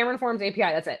 Xamarin.Forms API,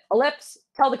 that's it. Ellipse,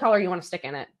 tell the color you want to stick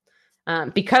in it.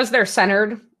 Because they're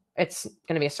centered, it's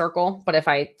going to be a circle, but if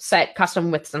I set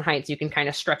custom widths and heights, you can kind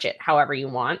of stretch it however you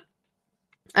want.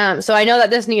 So I know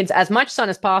that this needs as much sun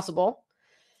as possible.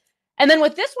 And then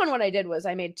with this one, what I did was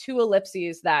I made 2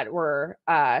 ellipses that were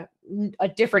a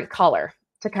different color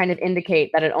to kind of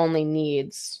indicate that it only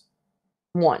needs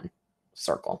 1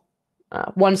 circle.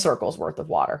 1 circle's worth of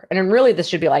water. And then really this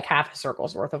should be like half a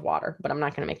circle's worth of water, but I'm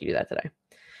not going to make you do that today.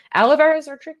 Aloe veras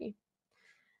are tricky.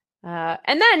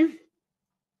 And then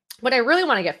what I really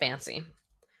want to get fancy,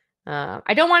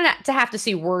 I don't want to have to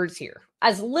see words here.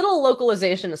 As little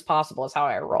localization as possible is how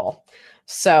I roll.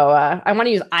 So I want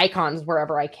to use icons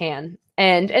wherever I can.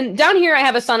 And down here I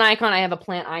have a sun icon, I have a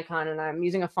plant icon, and I'm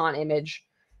using a font image,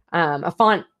 an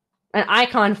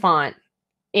icon font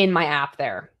in my app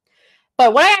there.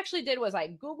 But what I actually did was I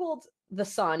Googled the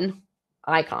sun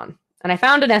icon, and I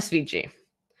found an SVG.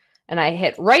 And I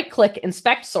hit right-click,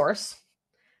 inspect source,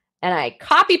 and I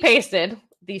copy-pasted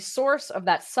the source of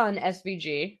that sun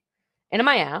SVG into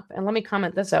my app. And let me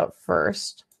comment this out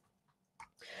first.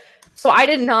 So I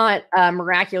did not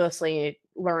miraculously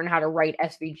learn how to write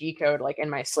SVG code like in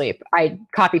my sleep. I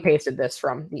copy-pasted this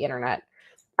from the internet.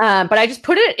 But I just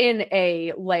put it in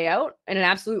a layout, in an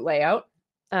absolute layout.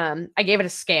 I gave it a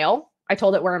scale. I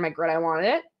told it where in my grid I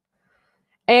wanted it.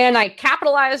 And I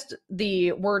capitalized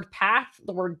the word path,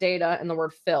 the word data, and the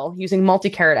word fill using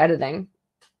multi-caret editing.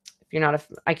 If you're not,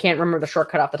 I can't remember the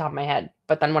shortcut off the top of my head,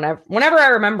 but then whenever I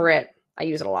remember it, I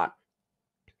use it a lot.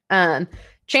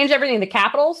 Change everything to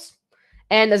capitals,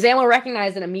 and the XAML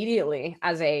recognized it immediately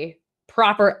as a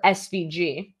proper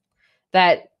SVG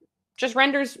that just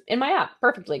renders in my app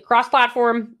perfectly.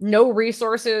 Cross-platform, no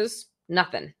resources,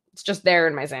 nothing. It's just there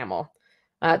in my XAML.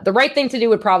 The right thing to do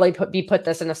would probably put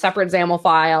this in a separate XAML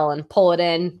file and pull it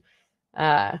in,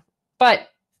 but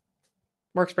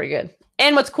works pretty good.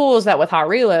 And what's cool is that with Hot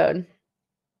Reload,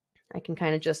 I can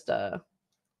kind of just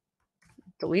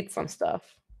delete some stuff.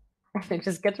 It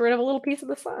just gets rid of a little piece of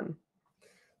the sun.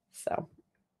 So,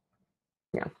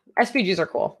 yeah, SVGs are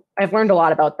cool. I've learned a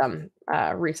lot about them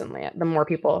recently. The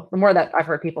more that I've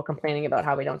heard people complaining about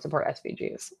how we don't support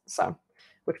SVGs, so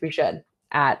which we should,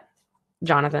 at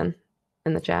Jonathan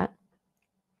in the chat.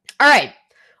 All right,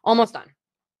 almost done.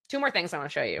 2 more things I want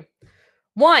to show you.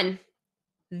 1,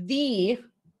 the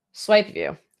swipe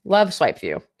view. Love swipe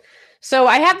view. So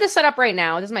I have this set up right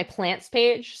now. This is my plants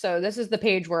page. So this is the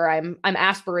page where I'm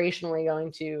aspirationally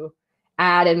going to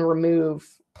add and remove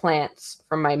plants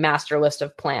from my master list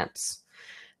of plants.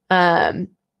 And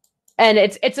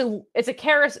it's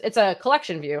a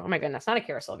collection view. Oh my goodness, not a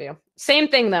carousel view. Same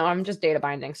thing though. I'm just data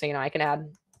binding, so I can add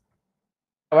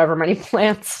however many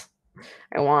plants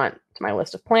I want to my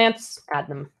list of plants, add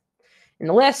them in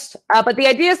the list. But the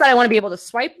idea is that I want to be able to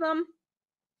swipe them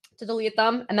to delete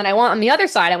them. And then on the other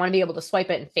side, I want to be able to swipe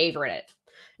it and favorite it.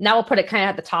 Now we'll put it kind of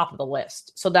at the top of the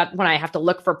list so that when I have to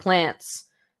look for plants,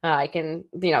 I can,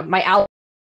 my out.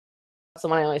 That's the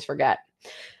one I always forget.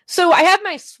 So I have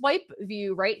my swipe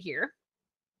view right here.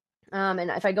 And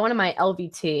if I go into my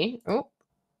LVT,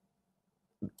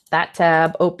 that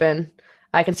tab open,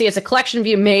 I can see it's a collection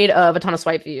view made of a ton of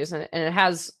swipe views, and it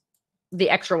has the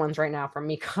extra ones right now from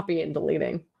me copying and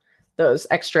deleting those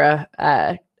extra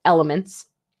elements.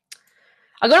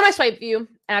 I'll go to my swipe view,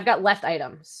 and I've got left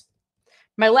items.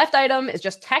 My left item is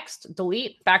just text,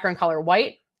 delete, background color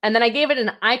white, and then I gave it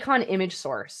an icon image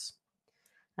source.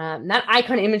 That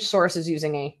icon image source is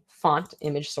using a font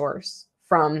image source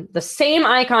from the same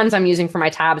icons I'm using for my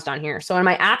tabs down here. So in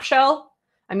my app shell,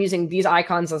 I'm using these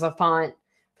icons as a font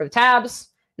for the tabs.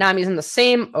 Now I'm using the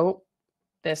same,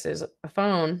 this is a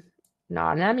phone,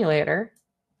 not an emulator.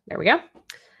 There we go.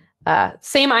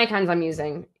 Same icons I'm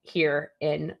using here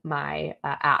in my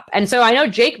app. And so I know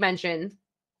Jake mentioned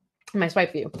my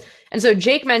swipe view. And so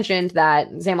Jake mentioned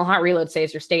that XAML Hot Reload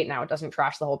saves your state now. It doesn't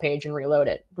trash the whole page and reload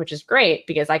it, which is great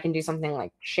because I can do something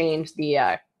like change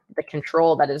the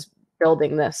control that is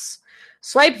building this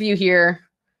swipe view here,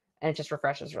 and it just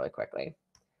refreshes really quickly.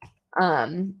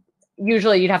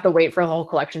 usually you'd have to wait for the whole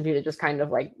collection view to just kind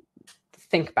of like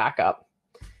think back up.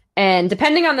 And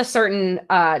depending on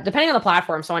the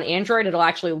platform, so on Android, it'll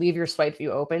actually leave your swipe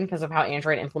view open because of how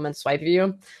Android implements swipe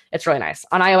view. It's really nice.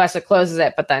 On iOS, it closes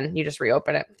it, but then you just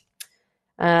reopen it.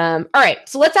 All right,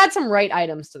 so let's add some write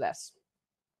items to this.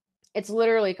 It's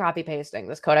literally copy pasting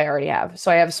this code I already have.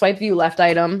 So I have swipe view left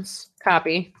items,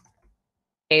 copy,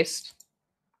 paste,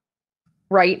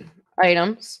 write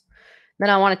items. Then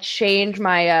I want to change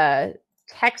my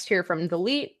text here from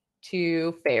delete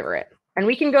to favorite. And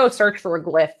we can go search for a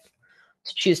glyph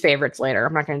to choose favorites later.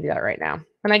 I'm not going to do that right now.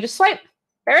 And I just swipe.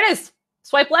 There it is.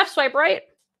 Swipe left, swipe right.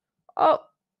 Oh,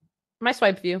 my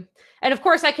swipe view. And of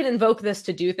course, I can invoke this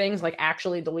to do things like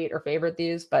actually delete or favorite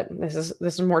these, but this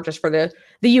is more just for the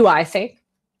UI sake.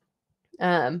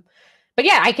 But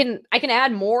yeah, I can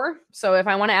add more. So if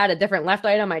I want to add a different left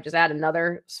item, I just add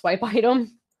another swipe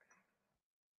item.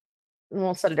 And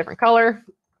we'll set a different color.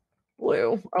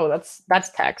 Blue. Oh, that's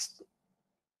text.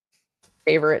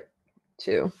 Favorite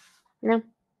too. Swipe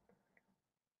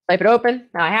it open.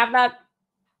 Now I have that.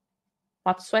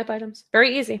 Lots of swipe items.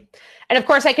 Very easy. And of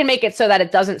course, I can make it so that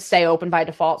it doesn't stay open by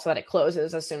default, so that it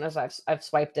closes as soon as I've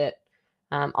swiped it.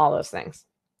 All those things.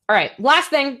 All right.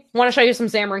 Last thing, I want to show you some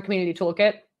Xamarin Community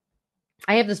Toolkit.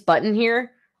 I have this button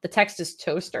here. The text is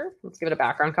toaster. Let's give it a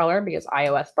background color because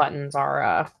iOS buttons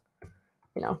are,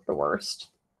 the worst.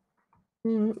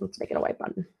 Let's make it a white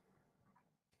button.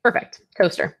 Perfect.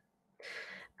 Toaster.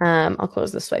 I'll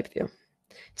close the swipe view.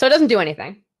 So it doesn't do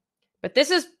anything. But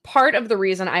this is part of the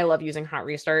reason I love using Hot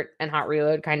Restart and Hot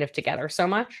Reload kind of together so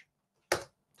much.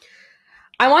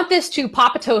 I want this to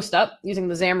pop a toast up using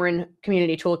the Xamarin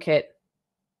Community Toolkit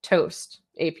toast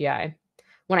API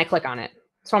when I click on it.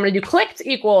 So I'm going to do clicked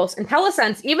equals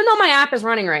IntelliSense. Even though my app is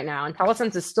running right now,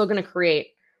 IntelliSense is still going to create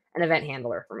an event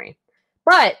handler for me.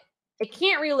 But it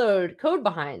can't reload code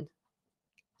behind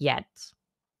yet.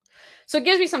 So it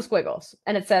gives me some squiggles.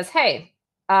 And it says, hey,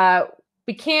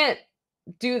 we can't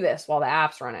do this while the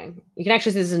app's running. You can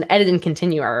actually see this is an edit and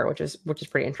continue error, which is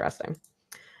pretty interesting.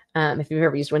 If you've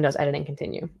ever used Windows edit and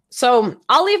continue. So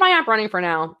I'll leave my app running for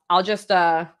now. I'll just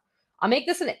I'll make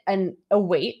this an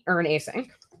await or an async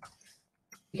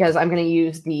because I'm going to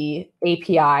use the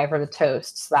API for the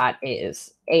toasts that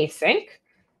is async.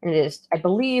 And it is, I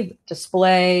believe,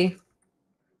 display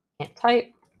can't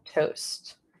type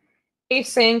toast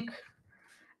async.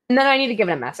 And then I need to give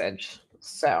it a message.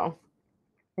 So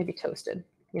maybe toasted,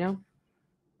 Give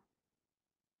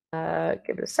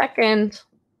it a second.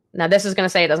 Now this is going to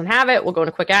say it doesn't have it. We'll go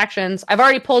into quick actions. I've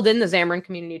already pulled in the Xamarin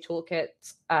Community Toolkit,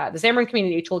 the Xamarin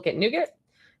Community Toolkit NuGet.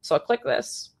 So I'll click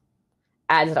this,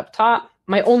 adds it up top.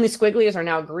 My only squigglies are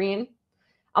now green.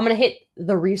 I'm going to hit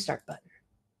the restart button.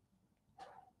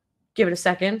 Give it a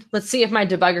second. Let's see if my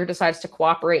debugger decides to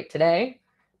cooperate today.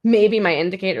 Maybe my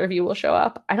indicator view will show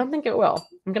up. I don't think it will.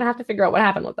 I'm going to have to figure out what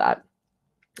happened with that.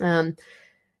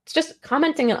 It's just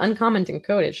commenting and uncommenting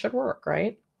code. It should work,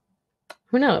 right?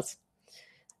 Who knows?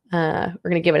 We're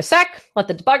going to give it a sec. Let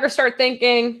the debugger start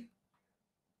thinking.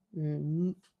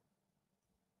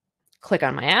 Click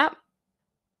on my app.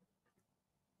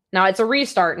 Now it's a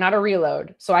restart, not a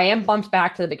reload. So I am bumped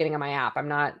back to the beginning of my app. I'm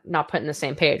not put in the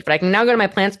same page, but I can now go to my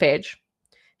plants page,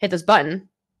 hit this button.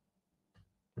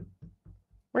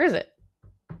 Where is it?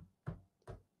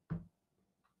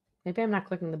 Maybe I'm not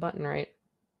clicking the button right.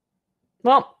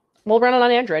 Well, we'll run it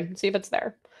on Android and see if it's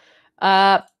there.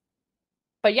 But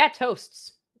yeah,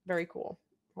 toasts. Very cool.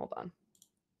 Hold on.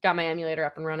 Got my emulator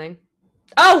up and running.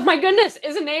 Oh my goodness,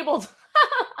 is enabled.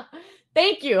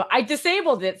 Thank you. I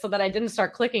disabled it so that I didn't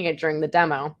start clicking it during the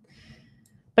demo.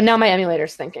 But now my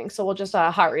emulator's thinking. So we'll just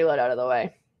hot reload out of the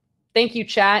way. Thank you,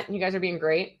 chat. You guys are being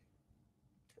great.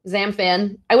 Xam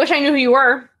fan. I wish I knew who you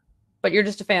were, but you're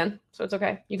just a fan. So it's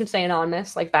okay. You can stay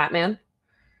anonymous like Batman.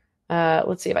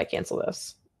 Let's see if I cancel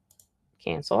this.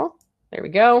 Cancel. There we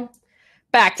go.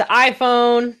 Back to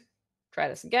iPhone. Try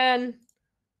this again.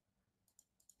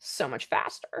 So much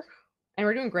faster. And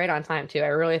we're doing great on time too. I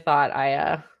really thought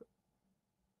I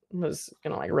was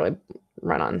gonna like really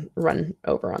run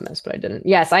over on this, but I didn't.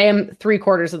 Yes, I am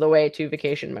 3/4 of the way to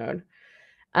vacation mode.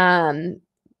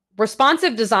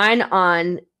 Responsive design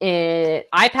on an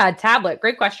iPad tablet.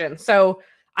 Great question. So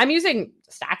I'm using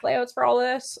stack layouts for all of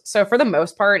this. So for the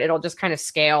most part, it'll just kind of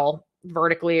scale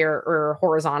vertically or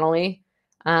horizontally.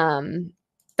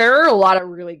 There are a lot of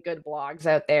really good blogs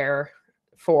out there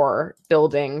for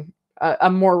building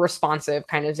a more responsive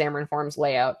kind of Xamarin.Forms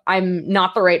layout. I'm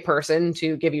not the right person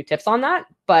to give you tips on that,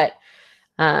 but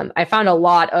I found a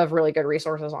lot of really good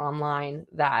resources online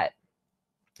that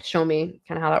show me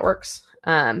kind of how that works.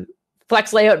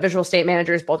 Flex layout, visual state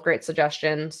managers, both great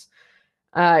suggestions.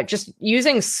 just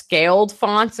using scaled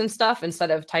fonts and stuff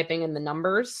instead of typing in the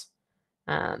numbers.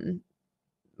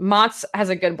 Mott's has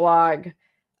a good blog.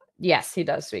 Yes, he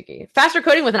does, Sweeky. Faster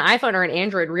coding with an iPhone or an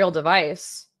Android real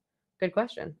device. Good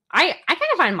question. I kind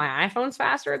of find my iPhone's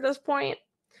faster at this point,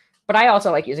 but I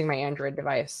also like using my Android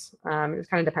device. It just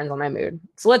kind of depends on my mood.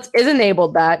 So is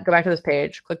enabled that. Go back to this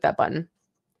page. Click that button.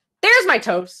 There's my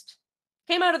toast.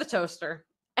 Came out of the toaster.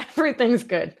 Everything's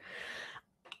good.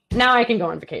 Now I can go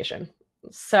on vacation.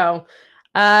 So,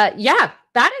 yeah,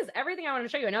 that is everything I wanted to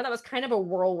show you. I know that was kind of a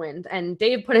whirlwind, and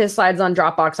Dave put his slides on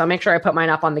Dropbox. I'll make sure I put mine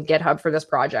up on the GitHub for this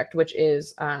project, which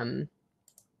is Maddy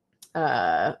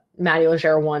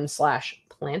Legere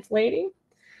 1/Plant Lady.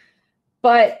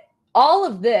 But all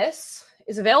of this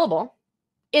is available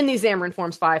in the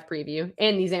Xamarin.Forms 5 preview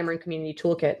and the Xamarin Community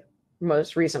Toolkit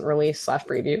most recent release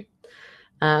 /preview.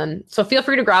 So feel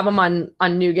free to grab them on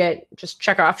NuGet. Just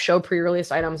check off show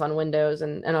pre-release items on Windows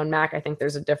and on Mac. I think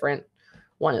there's a different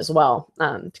one as well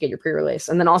to get your pre-release.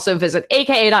 And then also visit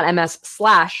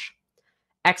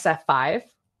aka.ms/xf5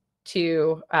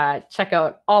 to check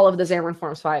out all of the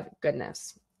Xamarin.Forms 5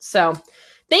 goodness. So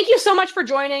thank you so much for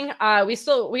joining.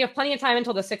 We have plenty of time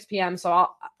until the 6 p.m. So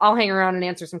I'll hang around and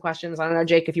answer some questions. I don't know,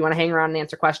 Jake, if you want to hang around and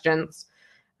answer questions.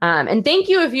 And thank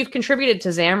you if you've contributed to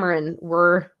Xamarin.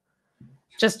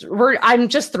 I'm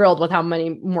just thrilled with how many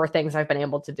more things I've been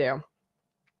able to do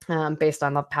based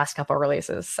on the past couple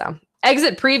releases. So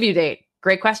exit preview date.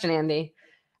 Great question, Andy.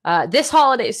 This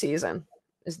holiday season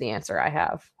is the answer I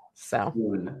have. So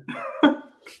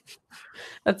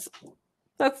that's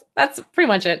pretty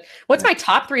much it. What's my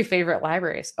top 3 favorite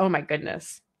libraries? Oh my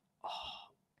goodness.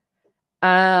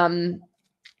 I'll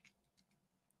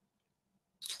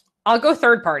go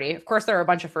third party. Of course, there are a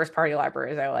bunch of first party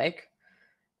libraries I like.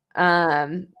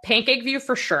 Pancake View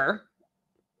for sure.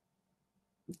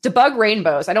 Debug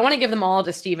Rainbows. I don't want to give them all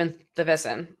to Steven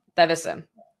Thevison,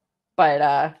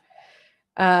 but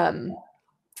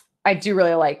I do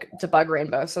really like Debug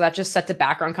Rainbow. So that just sets a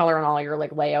background color on all your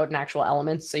like layout and actual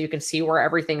elements, so you can see where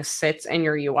everything sits in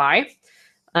your UI.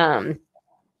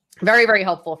 Very, very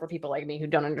helpful for people like me who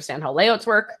don't understand how layouts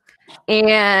work.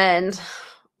 And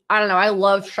I don't know, I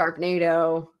love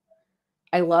Sharknado.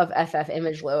 I love FF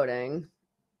image loading.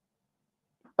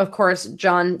 Of course,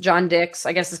 John Dix,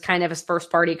 I guess, is kind of his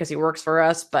first party because he works for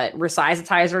us, but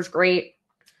Resizetizer is great.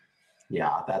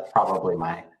 Yeah, that's probably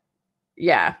my.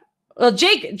 Yeah. Well,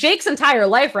 Jake's entire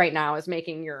life right now is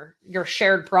making your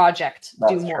shared project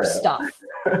do more stuff.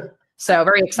 So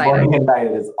very exciting. Morning and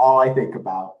night is all I think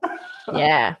about.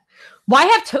 Yeah. Why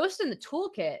have Toast in the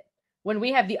toolkit when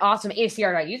we have the awesome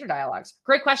ACR.user dialogues?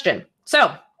 Great question.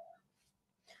 So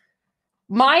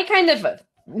my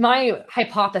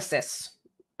hypothesis,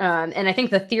 and I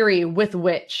think the theory with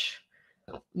which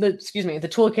the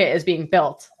toolkit is being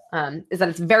built is that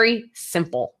it's very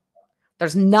simple.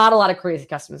 There's not a lot of crazy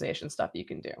customization stuff you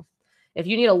can do. If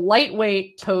you need a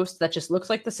lightweight toast that just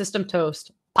looks like the system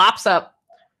toast, pops up,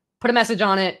 put a message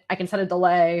on it, I can set a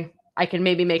delay, I can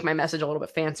maybe make my message a little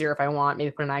bit fancier if I want, maybe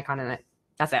put an icon in it.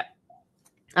 That's it.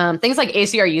 Things like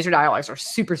ACR user dialogues are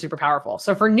super, super powerful.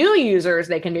 So for new users,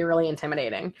 they can be really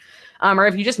intimidating. Or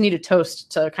if you just need a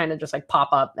toast to kind of just like pop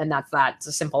up, and that's that. It's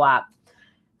a simple app.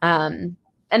 And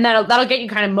that'll get you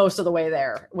kind of most of the way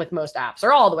there with most apps,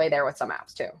 or all the way there with some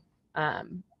apps too.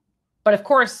 But of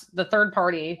course, the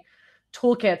third-party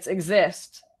toolkits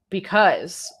exist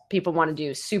because people want to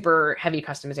do super heavy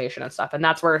customization and stuff, and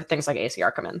that's where things like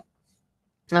ACR come in.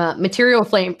 Material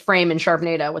frame in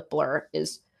Sharknado with blur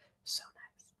is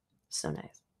so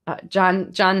nice.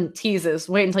 John teases,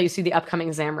 wait until you see the upcoming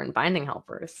Xamarin binding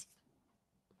helpers.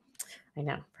 I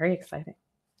know, very exciting.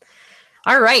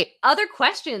 All right, other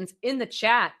questions in the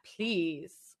chat,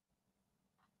 please.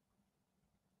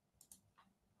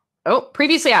 Oh,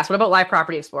 previously asked, what about Live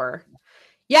Property Explorer?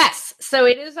 Yes, so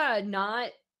it is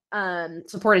not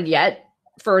supported yet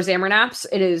for Xamarin apps.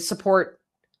 It is support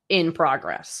in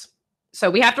progress. So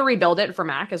we have to rebuild it for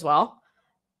Mac as well.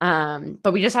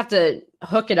 But we just have to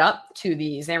hook it up to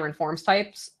the Xamarin.Forms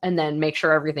types and then make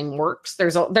sure everything works.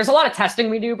 There's a lot of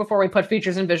testing we do before we put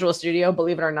features in Visual Studio,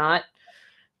 believe it or not.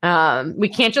 We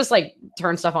can't just like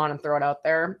turn stuff on and throw it out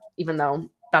there, even though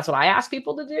that's what I ask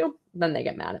people to do. Then they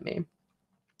get mad at me.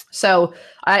 So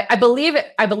I believe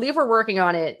we're working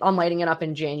on lighting it up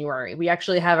in January. We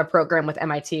actually have a program with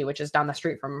MIT, which is down the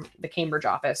street from the Cambridge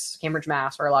office, Cambridge,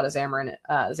 Mass, where a lot of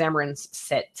Xamarins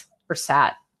sit or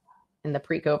sat in the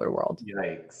pre-COVID world.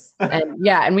 Yikes.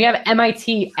 and we have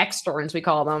MIT externs, we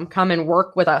call them, come and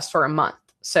work with us for a month.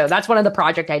 So that's one of the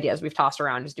project ideas we've tossed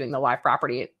around, is doing the Live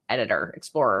Property Editor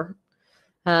Explorer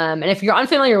And if you're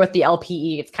unfamiliar with the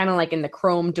LPE, it's kind of like in the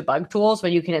Chrome debug tools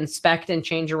when you can inspect and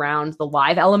change around the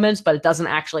live elements, but it doesn't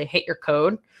actually hit your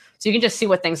code. So you can just see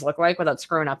what things look like without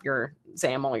screwing up your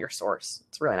XAML, your source.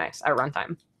 It's really nice at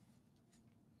runtime.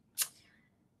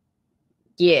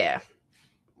 Yeah.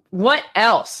 What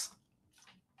else?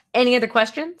 Any other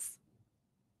questions?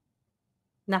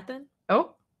 Nothing?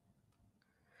 Oh.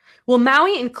 Will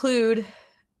Maui include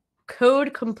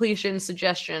code completion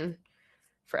suggestion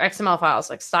for XML files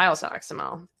like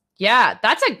styles.xml? Yeah,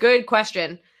 that's a good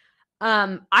question.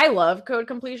 I love code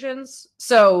completions.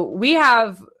 So we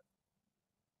have,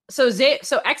 so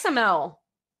XML,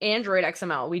 Android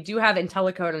XML, we do have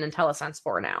IntelliCode and IntelliSense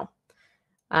for now.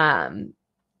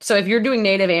 So if you're doing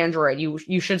native Android,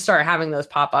 you should start having those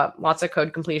pop up. Lots of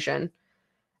code completion.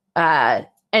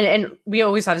 And we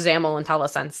always have XAML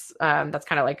IntelliSense. That's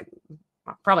kind of like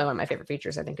probably one of my favorite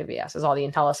features, I think, of VS is all the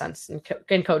IntelliSense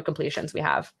and code completions we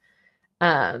have.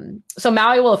 So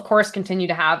Maui will, of course, continue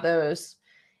to have those.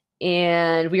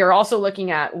 And we are also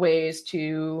looking at ways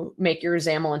to make your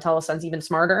XAML IntelliSense even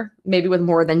smarter, maybe with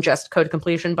more than just code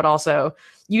completion, but also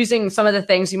using some of the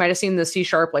things you might have seen the C#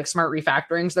 like smart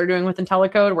refactorings they're doing with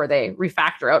IntelliCode, where they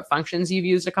refactor out functions you've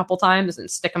used a couple times and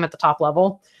stick them at the top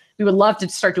level. We would love to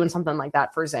start doing something like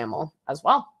that for XAML as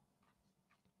well.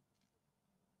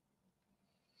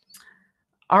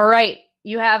 All right,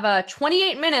 you have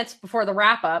 28 minutes before the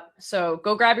wrap up. So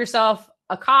go grab yourself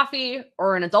a coffee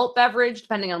or an adult beverage,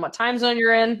 depending on what time zone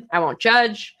you're in. I won't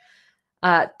judge.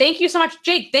 Thank you so much,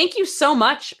 Jake. Thank you so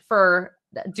much for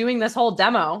doing this whole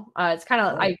demo. It's kind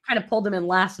of, I kind of pulled him in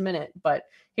last minute, but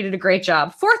he did a great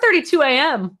job. 4:32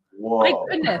 a.m. Whoa. My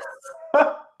goodness.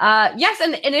 Yes,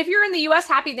 and if you're in the US,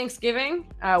 happy Thanksgiving.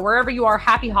 Wherever you are,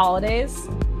 happy holidays.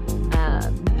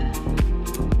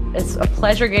 It's a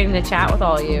pleasure getting to chat with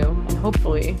all of you, and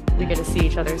hopefully we get to see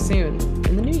each other soon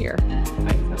in the new year.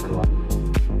 Thanks, everyone.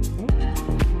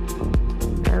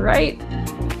 All right.